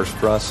of doors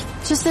for us.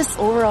 Just this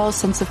overall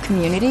sense of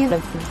community, the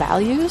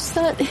values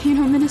that,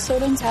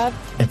 Minnesotans have.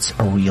 It's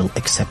a real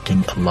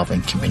accepting,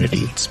 loving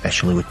community,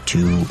 especially with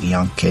 2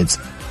 young kids.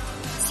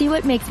 See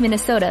what makes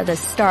Minnesota the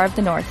star of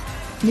the North.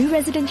 New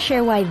residents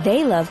share why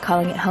they love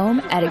calling it home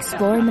at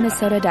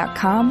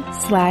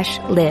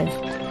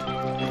exploreminnesota.com/live.